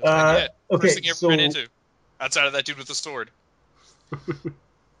 Man, that was okay, first thing you ever ran into, outside of that dude with the sword.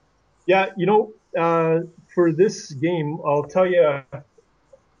 Yeah, for this game, I'll tell you,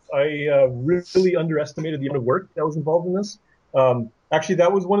 I really underestimated the amount of work that was involved in this. Actually,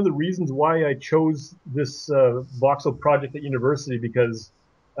 that was one of the reasons why I chose this voxel project at university, because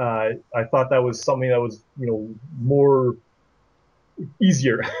I thought that was something that was, more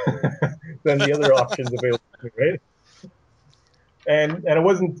easier than the other options available, right? And it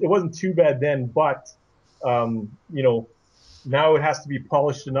wasn't too bad then, but now it has to be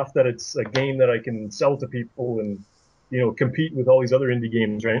polished enough that it's a game that I can sell to people and compete with all these other indie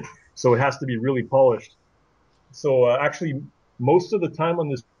games, right? So it has to be really polished. So actually, most of the time on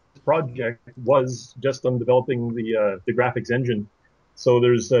this project was just on developing the graphics engine. So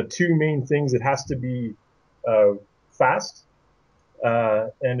there's two main things. It has to be fast,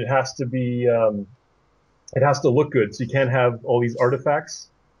 and it has to look good. So you can't have all these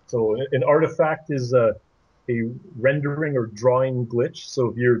artifacts. So an artifact is a rendering or drawing glitch. So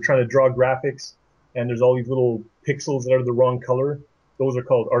if you're trying to draw graphics and there's all these little pixels that are the wrong color, those are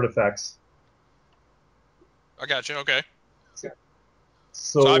called artifacts. I got you. Okay.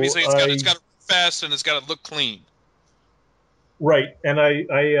 So obviously it's got to look fast and it's got to look clean. Right, and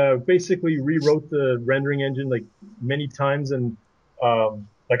I basically rewrote the rendering engine like many times, and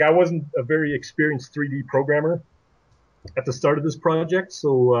I wasn't a very experienced 3D programmer at the start of this project,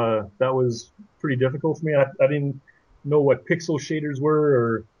 so that was pretty difficult for me. I didn't know what pixel shaders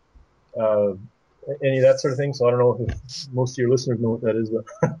were or any of that sort of thing, so I don't know if most of your listeners know what that is, but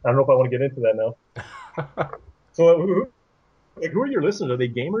I don't know if I want to get into that now. So who are your listeners? Are they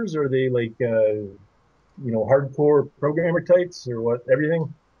gamers, or are they like hardcore programmer types, or what?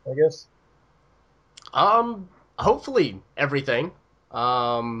 Everything, I guess. Hopefully everything.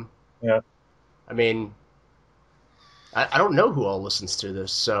 Yeah. I mean, I don't know who all listens to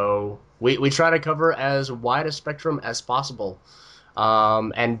this, so we try to cover as wide a spectrum as possible,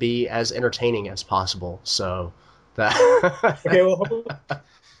 and be as entertaining as possible. So that. Okay. Well.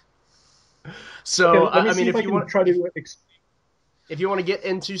 So okay, I mean, if you want try to. If you want to get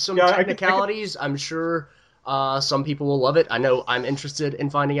into some technicalities, I'm sure some people will love it. I know I'm interested in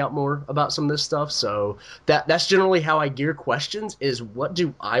finding out more about some of this stuff, so that's generally how I gear questions, is what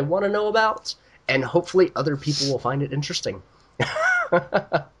do I want to know about, and hopefully other people will find it interesting.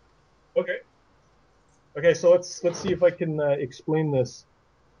 Okay, so let's see if I can explain this.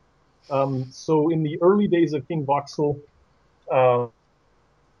 So in the early days of King Voxel, I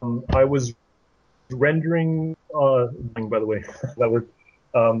was rendering, by the way, that word.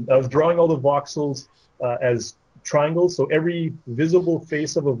 I was drawing all the voxels as triangles. So every visible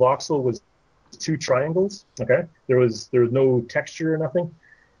face of a voxel was two triangles. Okay, there was no texture or nothing.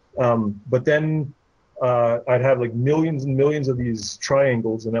 But then I'd have like millions and millions of these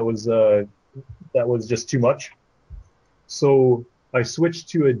triangles, and that was just too much. So I switched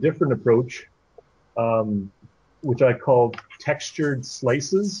to a different approach, which I called textured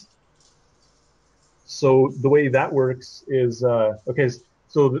slices. So the way that works is,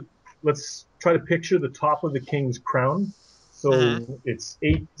 let's try to picture the top of the king's crown. So it's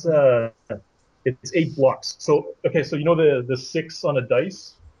eight blocks. So so the 6 on a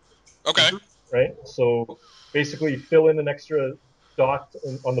dice. Okay. Right. So basically, fill in an extra dot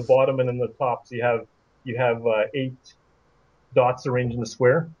on the bottom and in the top. So you have 8 dots arranged in a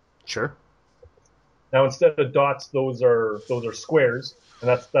square. Sure. Now instead of dots, those are squares, and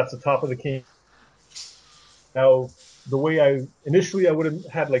that's the top of the king. Now, the way I would have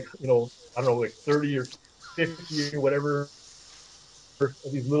had like 30 or 50 or whatever of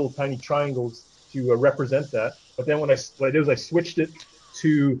these little tiny triangles to represent that. But then what I did was I switched it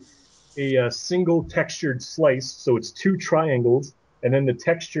to a single textured slice, so it's 2 triangles, and then the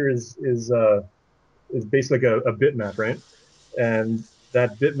texture is basically like a bitmap, right? And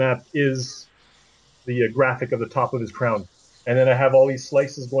that bitmap is the graphic of the top of his crown. and then I have all these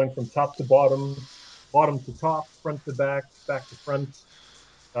slices going from top to bottom, bottom to top, front to back, back to front,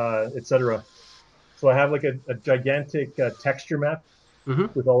 etc. So I have like a gigantic texture map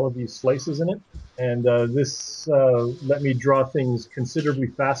Mm-hmm. with all of these slices in it, and this let me draw things considerably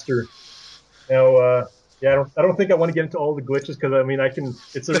faster. Now, yeah, I don't think I want to get into all the glitches because I mean I can.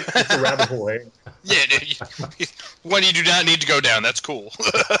 It's a rabbit hole, eh? Yeah, one you do not need to go down. That's cool.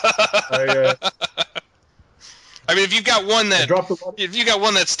 I I mean, if you've got one I that dropped a lot. if you got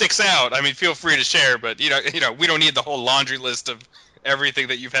one that sticks out, I mean, feel free to share. But we don't need the whole laundry list of everything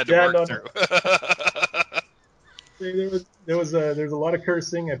that you've had to work through. There's a lot of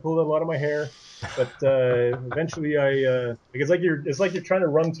cursing. I pulled out a lot of my hair, but eventually it's like you're trying to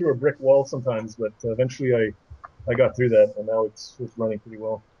run through a brick wall sometimes. But eventually I got through that, and now it's running pretty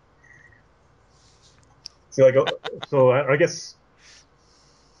well. So I guess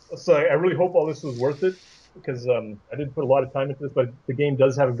so. I really hope all this was worth it because I didn't put a lot of time into this, but the game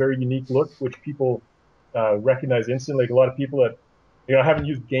does have a very unique look, which people recognize instantly. Like a lot of people that I haven't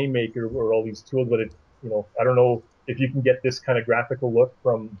used Game Maker or all these tools, but I don't know if you can get this kind of graphical look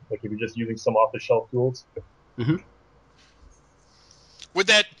from like if you're just using some off-the-shelf tools. Mm-hmm. Would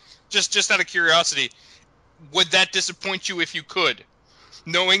that just out of curiosity, would that disappoint you if you could,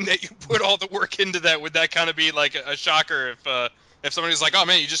 knowing that you put all the work into that? Would that kind of be like a shocker if somebody was like, "Oh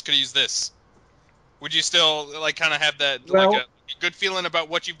man, you just could use this"? Would you still like kind of have that like a good feeling about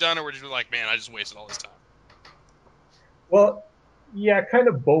what you've done, or would you be like, "Man, I just wasted all this time"? Well, yeah, kind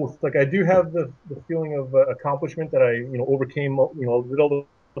of both. Like I do have the feeling of accomplishment that I overcame did all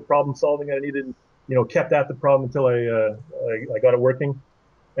the problem solving I needed, kept at the problem until I got it working,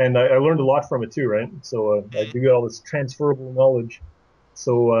 and I learned a lot from it too, right? So I do get all this transferable knowledge.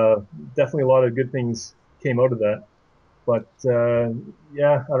 So definitely a lot of good things came out of that. But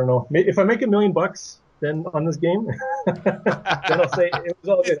yeah, I don't know. If I make $1 million then on this game, then I'll say it was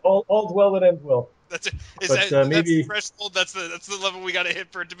all good. All's well that ends well. That's it. Maybe that's the threshold. That's the level we got to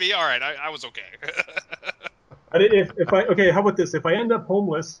hit for it to be all right. I was okay. How about this? If I end up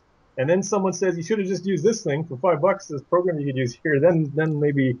homeless and then someone says you should have just used this thing for $5, this program you could use here, then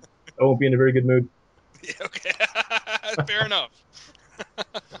maybe I won't be in a very good mood. Yeah, okay, fair enough.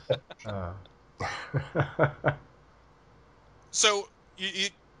 So you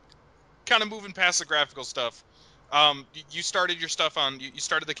kind of moving past the graphical stuff. You started your stuff you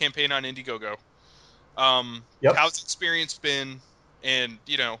started the campaign on Indiegogo. Yep. How's the experience been? And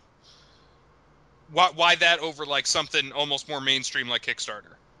why that over like something almost more mainstream like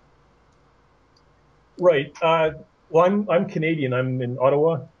Kickstarter? Right. Well, I'm Canadian. I'm in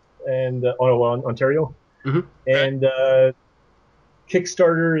Ottawa, Ontario, mm-hmm. And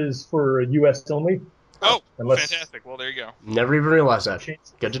Kickstarter is for U.S. only. Oh, fantastic! Well, there you go. Never even realized that.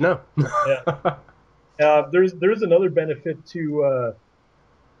 Good to know. Yeah. There's another benefit to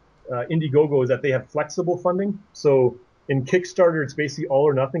Indiegogo is that they have flexible funding. So in Kickstarter, it's basically all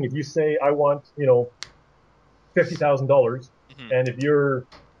or nothing. If you say I want $50,000, and if you're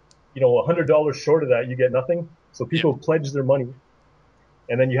 $100 short of that, you get nothing. So people pledge their money,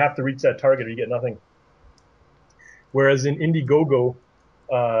 and then you have to reach that target or you get nothing. Whereas in Indiegogo,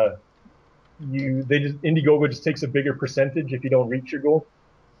 Indiegogo just takes a bigger percentage if you don't reach your goal.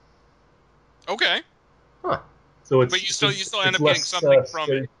 Okay. Huh. So but you still end up getting something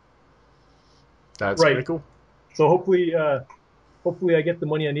from it. That's pretty cool. So hopefully I get the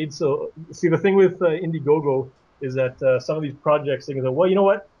money I need. So see, the thing with Indiegogo is that some of these projects they can go, well, you know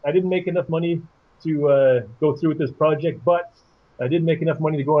what? I didn't make enough money to go through with this project, but I did make enough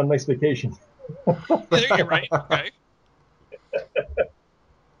money to go on a nice vacation. Yeah, you're right. Okay.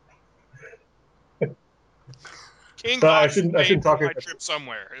 King I shouldn't talk about my trip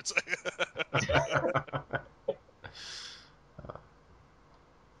somewhere. It's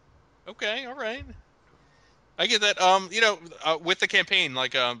okay, all right. I get that. With the campaign,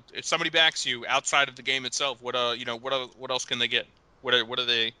 like, if somebody backs you outside of the game itself, what else can they get? What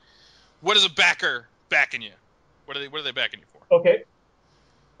is a backer backing you? What are they backing you for? Okay.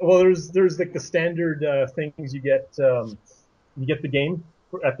 Well, there's like the standard things you get. You get the game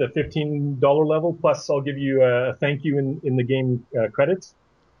at the $15 level. Plus, I'll give you a thank you in the game credits.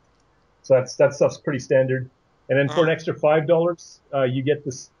 So that stuff's pretty standard. And then for an extra $5, you get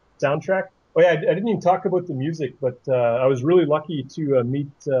the soundtrack. Oh yeah, I didn't even talk about the music, but I was really lucky to meet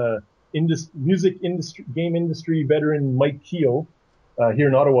game industry veteran Mike Keogh here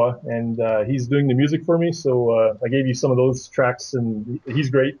in Ottawa, and he's doing the music for me. So I gave you some of those tracks, and he's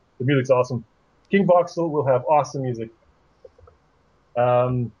great. The music's awesome. King Voxel will have awesome music.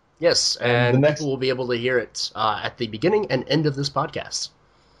 Yes, and people will be able to hear it at the beginning and end of this podcast.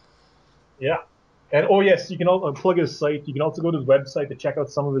 Yeah. And oh yes, you can also plug his site. You can also go to his website to check out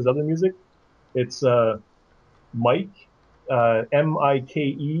some of his other music. It's Mike Mike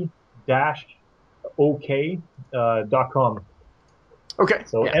dash OK .com. Okay.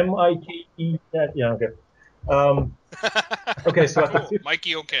 So yeah. Mike yeah okay. Okay, so Cool.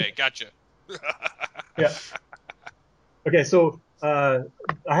 Mikey, okay, gotcha. yeah. Okay, so I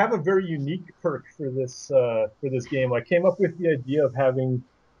have a very unique perk for this game. I came up with the idea of having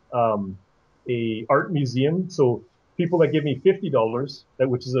a art museum. So people that give me $50,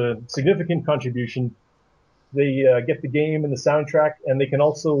 which is a significant contribution, they get the game and the soundtrack, and they can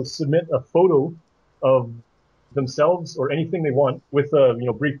also submit a photo of themselves or anything they want with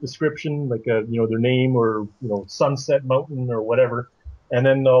a brief description, like their name or sunset mountain or whatever, and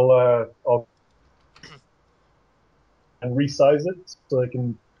then I'll and resize it so it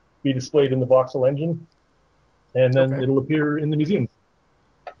can be displayed in the voxel engine, and then Okay. it'll appear in the museum.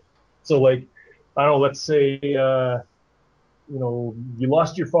 So like, I don't know, let's say you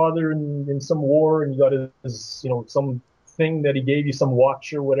lost your father in some war and you got his some thing that he gave you, some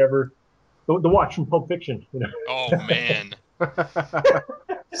watch or whatever. The watch from Pulp Fiction, Oh man.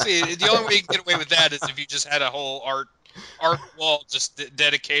 See, the only way you can get away with that is if you just had a whole art wall just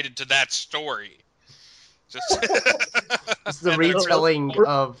dedicated to that story. Just It's the retelling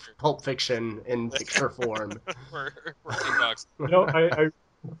of Pulp Fiction in picture form. for King Vox. I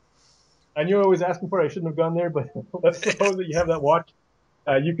knew I was asking for it. I shouldn't have gone there, but let's suppose that you have that watch.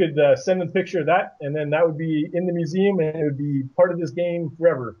 You could send them a picture of that, and then that would be in the museum, and it would be part of this game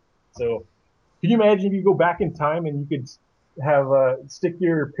forever. So, can you imagine if you go back in time and you could have stick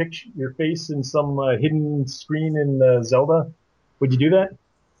your face in some hidden screen in Zelda? Would you do that?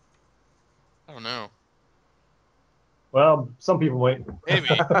 I don't know. Well, some people might. Maybe,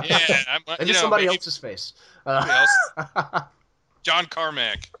 yeah. Maybe somebody else's face. Somebody else. John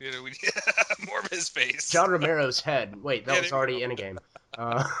Carmack. More of his face. John Romero's head. Wait, that was already in a game.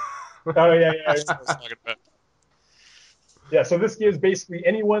 Oh yeah. That's what I was talking about. Yeah, so this gives basically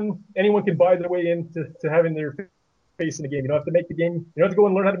anyone can buy their way into having their face in the game. You don't have to make the game. You don't have to go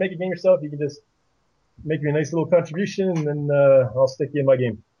and learn how to make a game yourself. You can just make me a nice little contribution, and then I'll stick you in my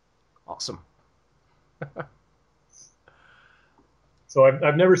game. Awesome. So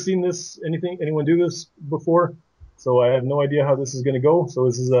I've never seen anyone do this before, so I have no idea how this is going to go. So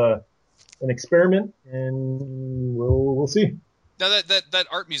this is an experiment, and we'll see. Now that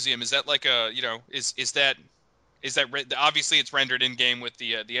art museum, is that like is that obviously it's rendered in game with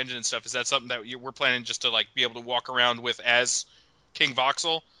the engine and stuff? Is that something that we're planning just to like be able to walk around with as King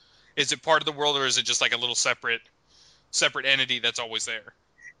Voxel? Is it part of the world, or is it just like a little separate entity that's always there?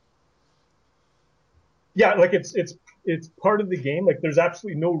 Yeah, like it's part of the game. Like there's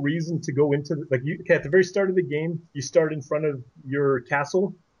absolutely no reason to go into at the very start of the game, you start in front of your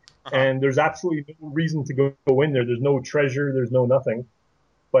castle, and there's absolutely no reason to go in there. There's no treasure, there's no nothing.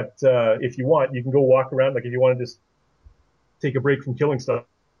 But if you want, you can go walk around. Like if you want to just take a break from killing stuff,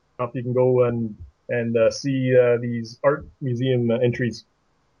 you can go and see these art museum entries.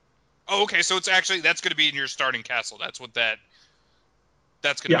 Oh, okay. So it's actually that's going to be in your starting castle. That's what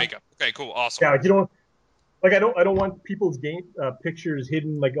that's going to make up. Okay, cool, awesome. Yeah, you don't. Like I don't want people's game pictures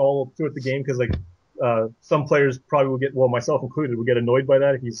hidden like all throughout the game, because like some players probably will get, well, myself included, will get annoyed by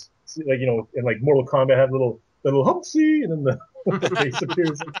that if he's like in like Mortal Kombat have little hoopsie and then the face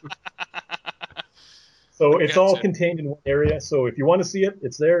appears. So it's all contained in one area. So if you want to see it,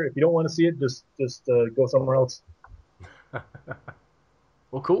 it's there. If you don't want to see it, just go somewhere else.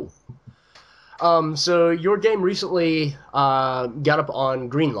 Well, cool. So your game recently got up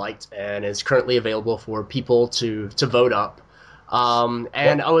on Greenlight and is currently available for people to vote up.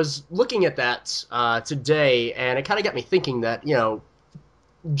 And I was looking at that today, and it kind of got me thinking that,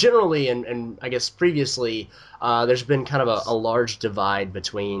 generally and I guess previously, there's been kind of a large divide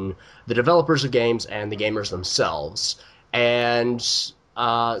between the developers of games and the gamers themselves. And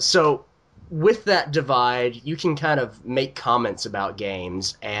so with that divide, you can kind of make comments about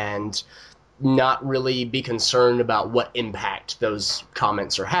games and not really be concerned about what impact those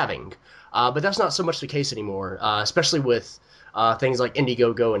comments are having. But that's not so much the case anymore, especially with things like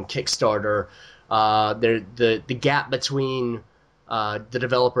Indiegogo and Kickstarter. The gap between the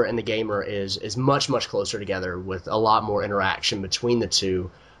developer and the gamer is much, much closer together, with a lot more interaction between the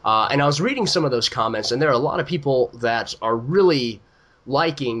two. And I was reading some of those comments, and there are a lot of people that are really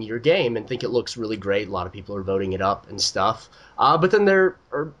liking your game and think it looks really great. A lot of people are voting it up and stuff. But then there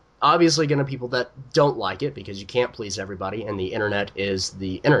are obviously going to be people that don't like it, because you can't please everybody, and the internet is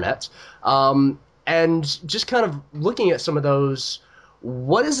the internet. And just kind of looking at some of those,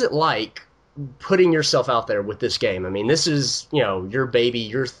 what is it like putting yourself out there with this game. I mean, this is, your baby,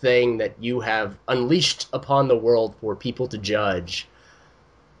 your thing that you have unleashed upon the world for people to judge.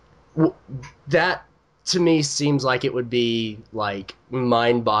 That to me seems like it would be like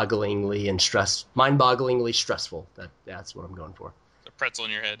mind-bogglingly stressful. That's what I'm going for. The pretzel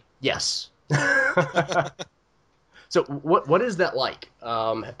in your head. Yes. So what is that like?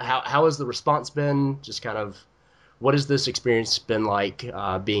 How has the response been? Just kind of, what has this experience been like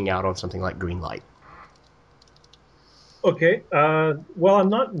being out on something like Greenlight? Okay. Well, I'm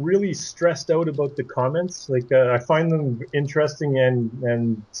not really stressed out about the comments. Like, I find them interesting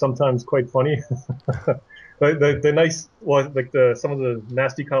and sometimes quite funny. The nice, well, like some of the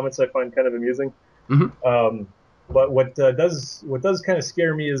nasty comments I find kind of amusing. Mm-hmm. But what does kind of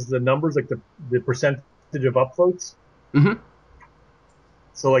scare me is the numbers, like the percentage of upvotes. Mm-hmm.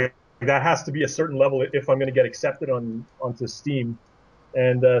 So like that has to be a certain level if I'm going to get accepted onto Steam.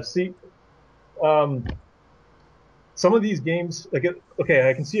 And some of these games, like, okay,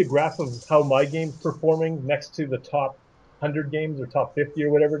 I can see a graph of how my game's performing next to the top 100 games or top 50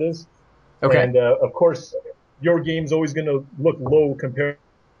 or whatever it is. Okay. And of course, your game's always going to look low compared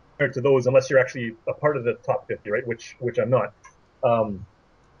to those, unless you're actually a part of the top 50, right? Which I'm not.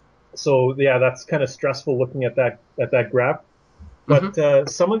 So yeah, that's kind of stressful looking at that graph. But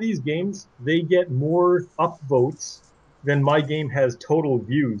some of these games, they get more upvotes than my game has total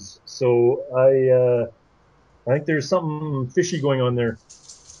views. So I think there's something fishy going on there.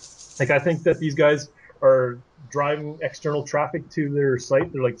 Like, I think that these guys are driving external traffic to their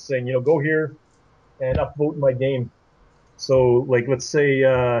site. They're like saying, go here and upvote my game. So, like, let's say,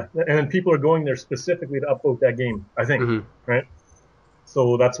 and then people are going there specifically to upvote that game, I think, right?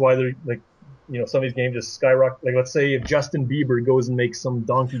 So that's why they're like, some of these games just skyrocket. Like, let's say if Justin Bieber goes and makes some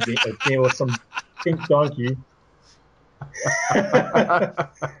donkey game with some pink donkey.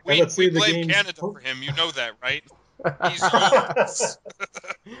 we blame Canada for him. You know that, right? He's yours.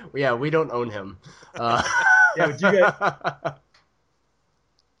 Yeah, we don't own him. Yeah, but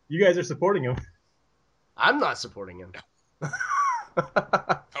you guys are supporting him. I'm not supporting him.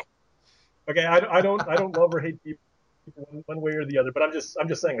 Okay, I don't love or hate people one way or the other, but I'm just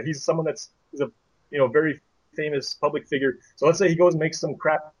saying that he's someone he's a very famous public figure. So let's say he goes and makes some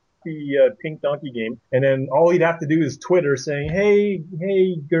crappy pink donkey game, and then all he'd have to do is Twitter saying,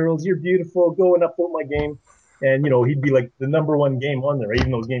 hey girls, you're beautiful, go and upvote my game, and he'd be like the #1 game on there,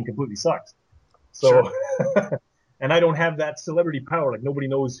 even though his game completely sucks. So sure. And I don't have that celebrity power. Like, nobody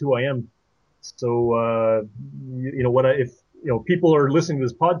knows who I am. So if people are listening to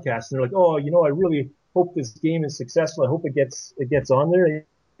this podcast and they're like, oh, I really hope this game is successful, I hope it gets on there.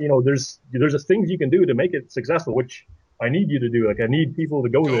 There's just things you can do to make it successful, which I need you to do. Like, I need people to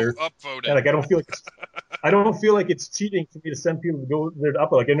go there. Upvote it. And, like, I don't feel like it's cheating for me to send people to go there to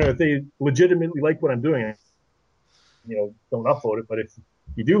upvote. Like, I know if they legitimately like what I'm doing, don't upvote it. But if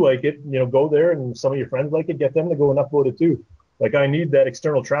you do like it, go there, and some of your friends like it, get them to go and upvote it too. Like, I need that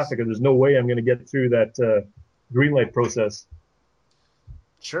external traffic, or there's no way I'm going to get through that Greenlight process.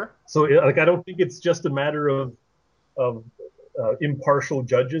 Sure. So, like, I don't think it's just a matter of impartial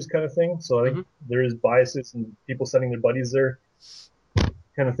judges kind of thing. So I think there is biases and people sending their buddies there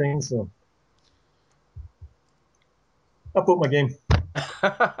kind of thing. So upvote my game.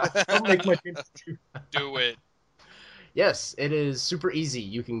 I'll make my dreams true. Do it. Yes, it is super easy.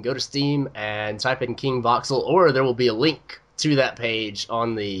 You can go to Steam and type in King Voxel, or there will be a link to that page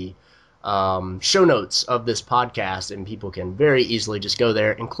on the show notes of this podcast, and people can very easily just go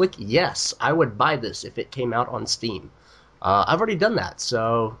there and click yes, I would buy this if it came out on Steam. I've already done that,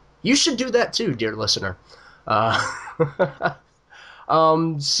 so you should do that too, dear listener.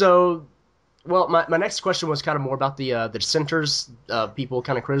 Well, my next question was kind of more about the dissenters, people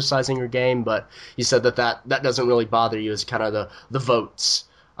kind of criticizing your game, but you said that doesn't really bother you as kind of the votes.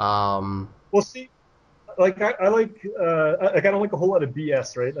 Well, see, like I don't like a whole lot of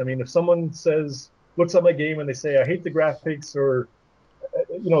BS, right? I mean, if someone looks at my game and they say I hate the graphics, or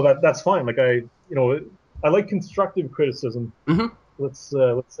that's fine. Like, I like constructive criticism. Mm-hmm. Let's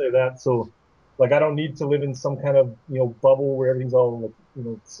say that. So, like, I don't need to live in some kind of bubble where everything's all like,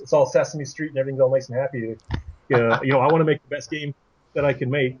 it's all Sesame Street and everything's all nice and happy. I want to make the best game that I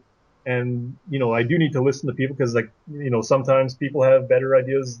can make, and I do need to listen to people, because, like, sometimes people have better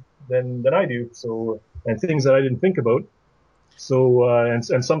ideas than I do. So, and things that I didn't think about. So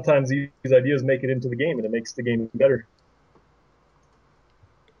and sometimes these ideas make it into the game, and it makes the game better.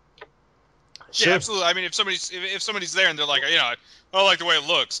 Sure. Yeah, absolutely. I mean, if somebody's there and they're like, I don't like the way it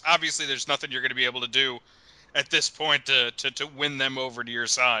looks, obviously there's nothing you're going to be able to do at this point to win them over to your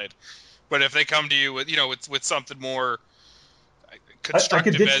side. But if they come to you with with something more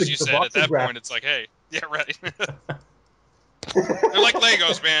constructive ditch as you the said. At that graph. point, it's like, hey, yeah, right. They're like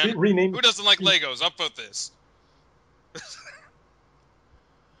Legos, man. Rename. Who doesn't like Legos? Upvote this.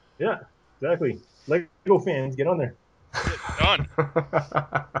 Yeah, exactly. Lego fans, get on there. Done.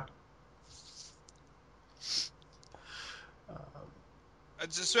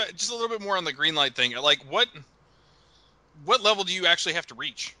 Just a little bit more on the green light thing. Like, what level do you actually have to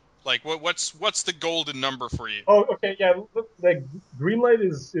reach? Like, what's the golden number for you? Oh, okay, yeah. Like green light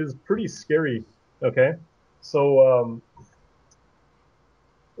is pretty scary. Okay, so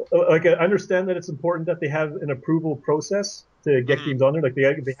like I understand that it's important that they have an approval process to get games on there. Like they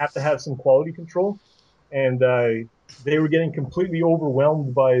have to have some quality control, and they were getting completely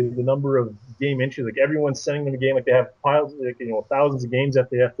overwhelmed by the number of game entries. Like everyone's sending them a game. Like they have piles, like, thousands of games that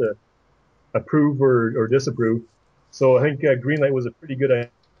they have to approve or disapprove. So I think Greenlight was a pretty good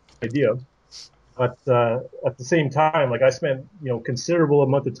idea. But at the same time, like I spent considerable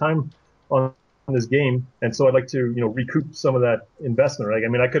amount of time on this game, and so I'd like to recoup some of that investment. Right? I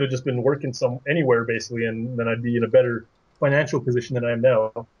mean, I could have just been working anywhere basically, and then I'd be in a better financial position than I am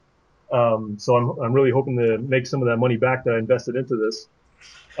now. So I'm really hoping to make some of that money back that I invested into this.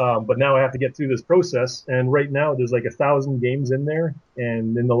 But now I have to get through this process, and right now there's like 1,000 games in there,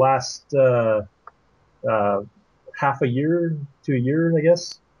 and in the last half a year to a year, I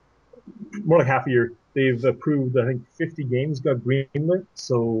guess, more like half a year, they've approved, I think 50 games got greenlit.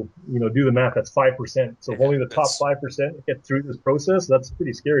 So, do the math, that's 5%. So if only the top 5% get through this process, that's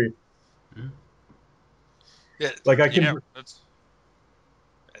pretty scary. Yeah, like I can, that's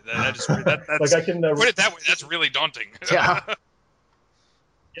like I can put it that way. That's really daunting. Yeah.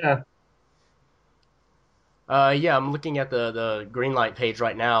 Yeah. Yeah, I'm looking at the Greenlight page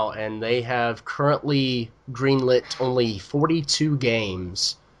right now, and they have currently greenlit only 42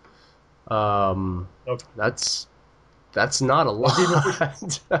 games. Okay. That's not a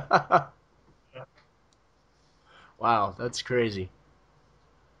lot. Wow, that's crazy.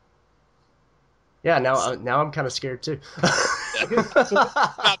 Yeah, now I'm kind of scared too.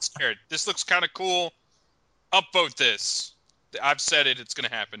 Not scared. This looks kind of cool. Upvote this. I've said it. It's going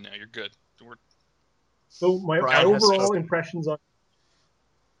to happen now. You're good. So my overall impressions on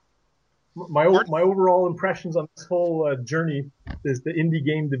my overall impressions on this whole journey is the indie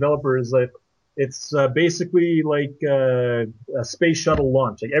game developer is like it's basically like a space shuttle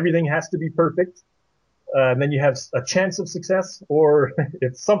launch. Like everything has to be perfect, and then you have a chance of success. Or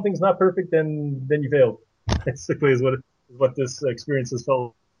if something's not perfect, then you failed. Basically, is what this experience has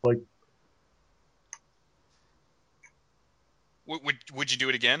felt like. Would you do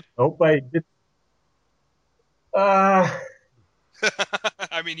it again? I hope I did. I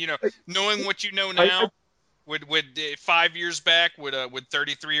mean, knowing what you know now, would 5 years back, would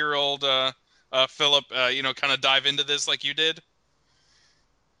 33-year-old Philip, kind of dive into this like you did?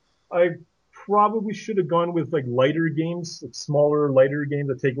 I probably should have gone with like lighter games, like smaller, lighter games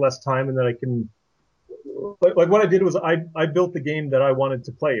that take less time, and then I can. Like what I did was I built the game that I wanted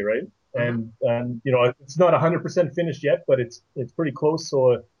to play, right? And it's not 100% finished yet, but it's pretty close.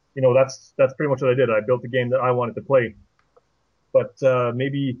 So that's pretty much what I did. I built the game that I wanted to play. But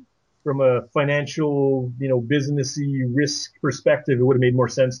maybe from a financial, businessy risk perspective, it would have made more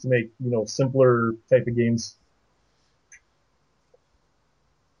sense to make simpler type of games.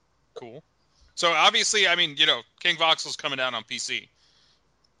 Cool. So obviously, I mean, King Voxel's coming out on PC.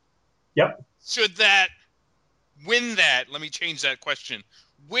 Yep. Let me change that question.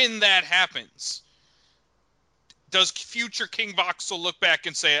 When that happens, does future King Voxel look back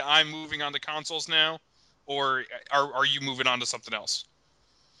and say, I'm moving on to consoles now? Or are you moving on to something else?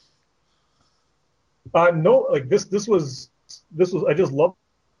 No, like this was, I just love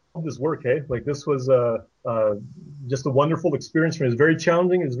this work. Hey, like this was, just a wonderful experience for me. It was very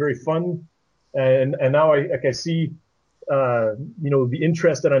challenging. It was very fun. And now I see, the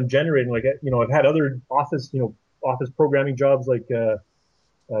interest that I'm generating. Like, I've had other office programming jobs. Like,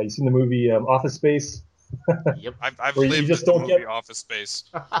 you've seen the movie, Office Space. Yep, I've lived the movie Office Space.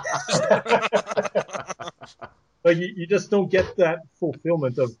 Like you just don't get that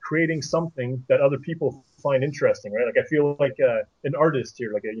fulfillment of creating something that other people find interesting, right? Like I feel like an artist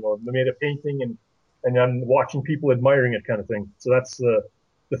here, like I made a painting and I'm watching people admiring it, kind of thing. So that's the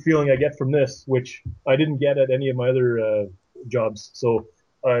feeling I get from this, which I didn't get at any of my other jobs. So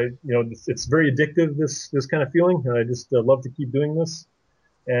it's very addictive, this kind of feeling, and I just love to keep doing this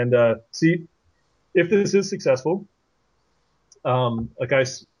and see if this is successful. Like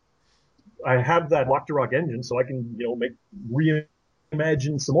I have that Lock to Rock engine, so I can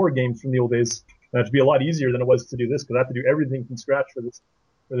reimagine some more games from the old days. And it'd be a lot easier than it was to do this because I have to do everything from scratch for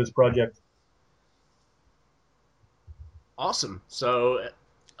this project. Awesome. So,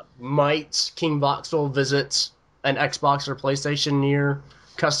 might King Voxel visit an Xbox or PlayStation near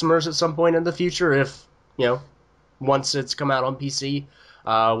customers at some point in the future if, once it's come out on PC?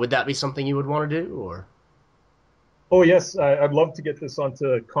 Would that be something you would want to do, or? Oh yes, I'd love to get this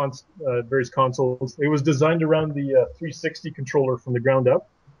onto various consoles. It was designed around the 360 controller from the ground up,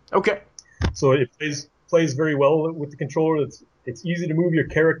 Okay. so it plays very well with the controller. It's easy to move your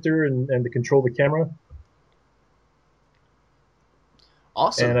character and to control the camera.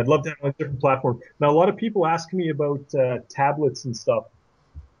 Awesome. And I'd love to have a different platform. Now, a lot of people ask me about tablets and stuff,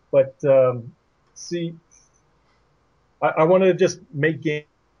 but see, I want to just make games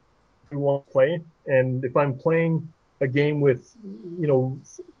I want to play, and if I'm playing a game with,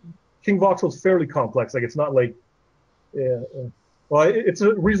 King Voxel's fairly complex. Like it's not like, well, it's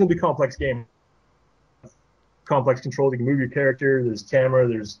a reasonably complex game. Complex controls. You can move your character. There's camera.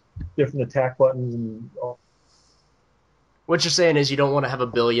 There's different attack buttons and all. What you're saying is you don't want to have a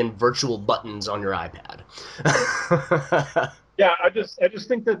billion virtual buttons on your iPad. Yeah, I just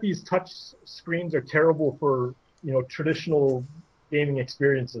think that these touch screens are terrible for traditional gaming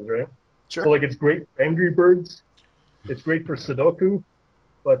experiences, right? Sure. So like it's great for Angry Birds, it's great for Sudoku,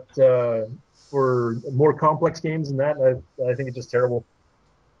 but for more complex games than that, I think it's just terrible.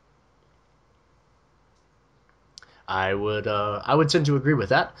 I would tend to agree with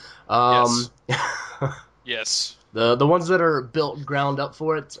that. Yes. The ones that are built ground up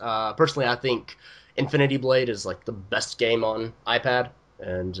for it, personally, I think Infinity Blade is like the best game on iPad,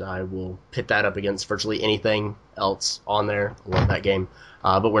 and I will pit that up against virtually anything else on there. I love that game,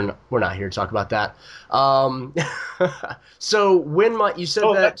 but we're not here to talk about that. So when might you said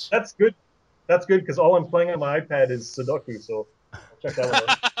that? That's good. That's good because all I'm playing on my iPad is Sudoku, so I'll check that one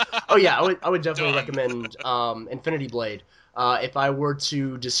out. Oh yeah, I would definitely recommend Infinity Blade. If I were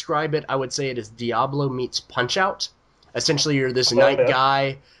to describe it, I would say it is Diablo meets Punch-Out. Essentially, you're this knight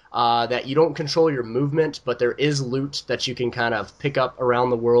guy that you don't control your movement, but there is loot that you can kind of pick up around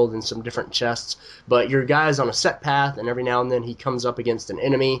the world in some different chests. But your guy's on a set path, and every now and then he comes up against an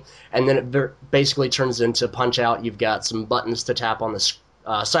enemy, and then it basically turns into Punch-Out. You've got some buttons to tap on the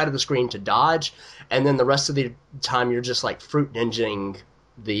side of the screen to dodge, and then the rest of the time you're just like fruit ninjaing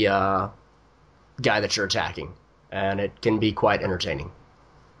the guy that you're attacking, and it can be quite entertaining.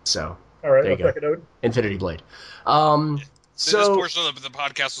 So, all right, there you I'll go. check it out. Infinity Blade. This portion of the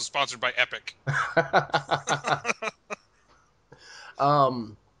podcast was sponsored by Epic.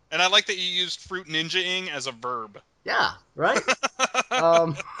 And I like that you used fruit ninjaing as a verb. Yeah, right?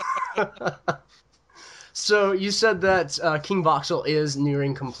 So you said that King Voxel is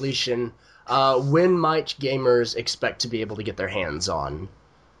nearing completion. When might gamers expect to be able to get their hands on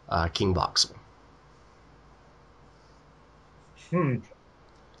King Voxel?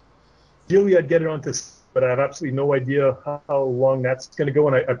 Ideally, I'd get it onto, but I have absolutely no idea how long that's going to go,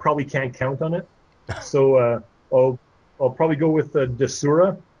 and I probably can't count on it. So I'll probably go with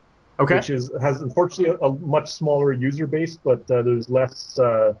Desura, Okay. which has unfortunately a much smaller user base, but there's less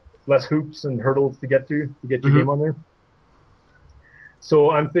hoops and hurdles to get your game on there.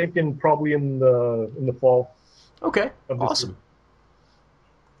 So I'm thinking probably in the fall. Okay. Awesome.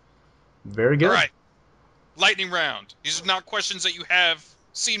 Very good. All right. Lightning round. These are not questions that you have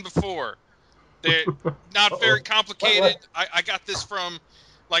seen before. They're not very complicated. I got this from,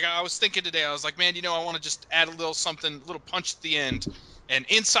 like, I was thinking today, I was like, man, I want to just add a little something, a little punch at the end. And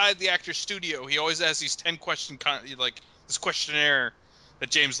inside the actor's studio, he always has these 10-question, this questionnaire that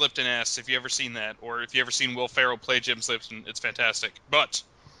James Lipton asks, if you ever seen that, or if you ever seen Will Ferrell play James Lipton, it's fantastic. But,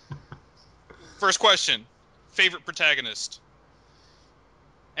 first question, favorite protagonist?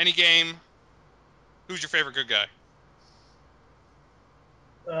 Any game, who's your favorite good guy?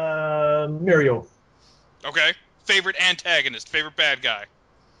 Mario. Okay. Favorite antagonist, favorite bad guy?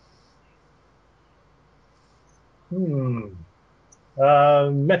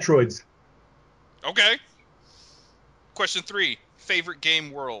 Metroids. Okay. Question 3, favorite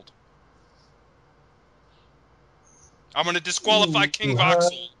game world? I'm going to disqualify King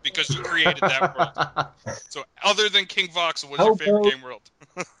Voxel because you created that world. So, other than King Voxel, what's your favorite game world?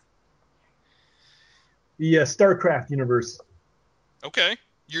 The StarCraft universe. Okay.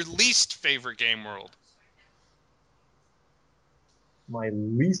 Your least favorite game world? My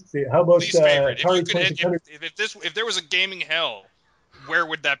least favorite. How about least favorite? Atari 2600? If there was a gaming hell, where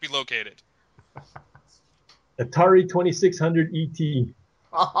would that be located? Atari 2600 ET. In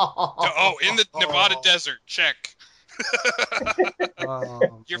the Nevada desert. Check.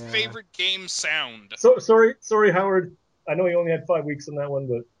 Your favorite game sound? So sorry, Howard. I know you only had 5 weeks on that one,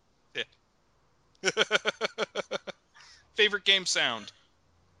 but. Favorite game sound?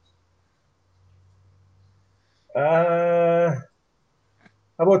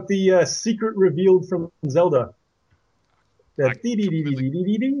 How about the secret revealed from Zelda? The I dee dee dee dee dee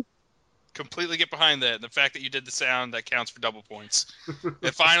dee dee. completely get behind that. The fact that you did the sound, that counts for double points.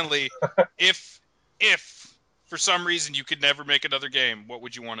 And finally, if for some reason you could never make another game, what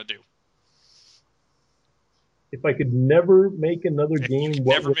would you want to do? If I could never make another If game, you could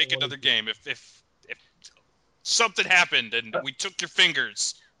what never would I make wanna another do? game, if something happened and we took your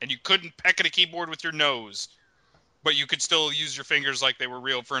fingers and you couldn't peck at a keyboard with your nose, but you could still use your fingers like they were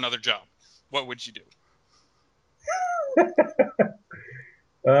real for another job, what would you do?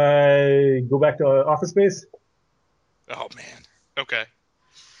 Go back to Office Space. Oh man. Okay.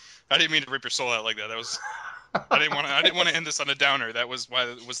 I didn't mean to rip your soul out like that. That was I didn't want to end this on a downer. That was why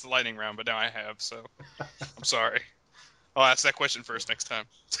it was the lightning round, but now I have, so I'm sorry. I'll ask that question first next time.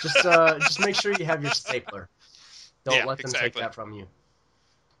 Just make sure you have your stapler. Don't Yeah, let them take exactly. that from you.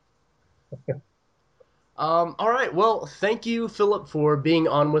 All right. Well, thank you, Philip, for being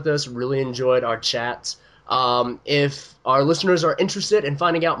on with us. Really enjoyed our chat. If our listeners are interested in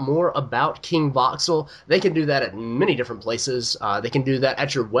finding out more about King Voxel, they can do that at many different places. They can do that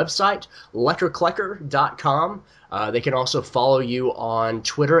at your website, leckerclecker.com. They can also follow you on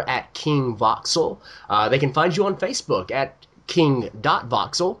Twitter at King Voxel. They can find you on Facebook at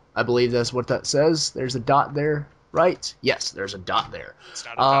king.voxel. I believe that's what that says. There's a dot there, right? Yes, there's a dot there. It's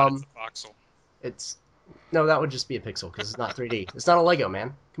not a dot, it's a voxel. No, that would just be a pixel because it's not 3D. It's not a Lego,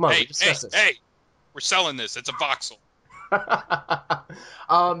 man. Come on, we discussed this. Hey! We're selling this. It's a voxel.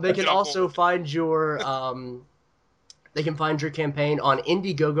 They can also find your campaign on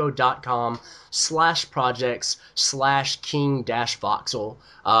indiegogo.com/projects/king-voxel.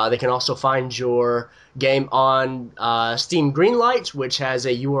 They can also find your game on Steam Greenlight, which has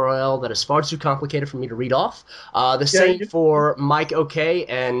a URL that is far too complicated for me to read off. Same for Mike OK,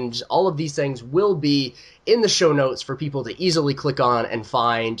 and all of these things will be in the show notes for people to easily click on and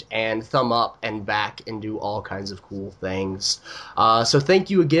find and thumb up and back and do all kinds of cool things. So thank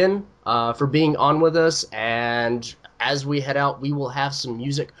you again for being on with us, and as we head out, we will have some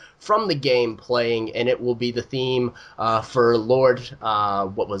music from the game playing, and it will be the theme for Lord,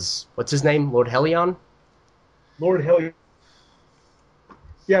 what's his name? Lord Helion? Lord Helion.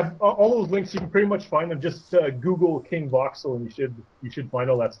 Yeah, all those links, you can pretty much find them. Just Google King Voxel, and you should find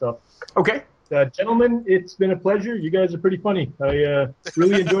all that stuff. Okay. Gentlemen, it's been a pleasure. You guys are pretty funny. I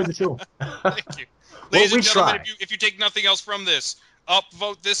really enjoyed the show. Thank you. Well, Ladies we and gentlemen, try. if you take nothing else from this,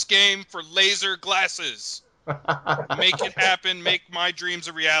 upvote this game for laser glasses. Make it happen. Make my dreams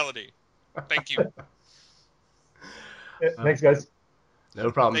a reality. Thank you. Thanks, guys. No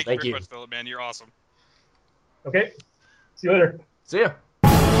problem. Thank Thank you you. very much, Philip, man. You're awesome. Okay. See you later. See ya.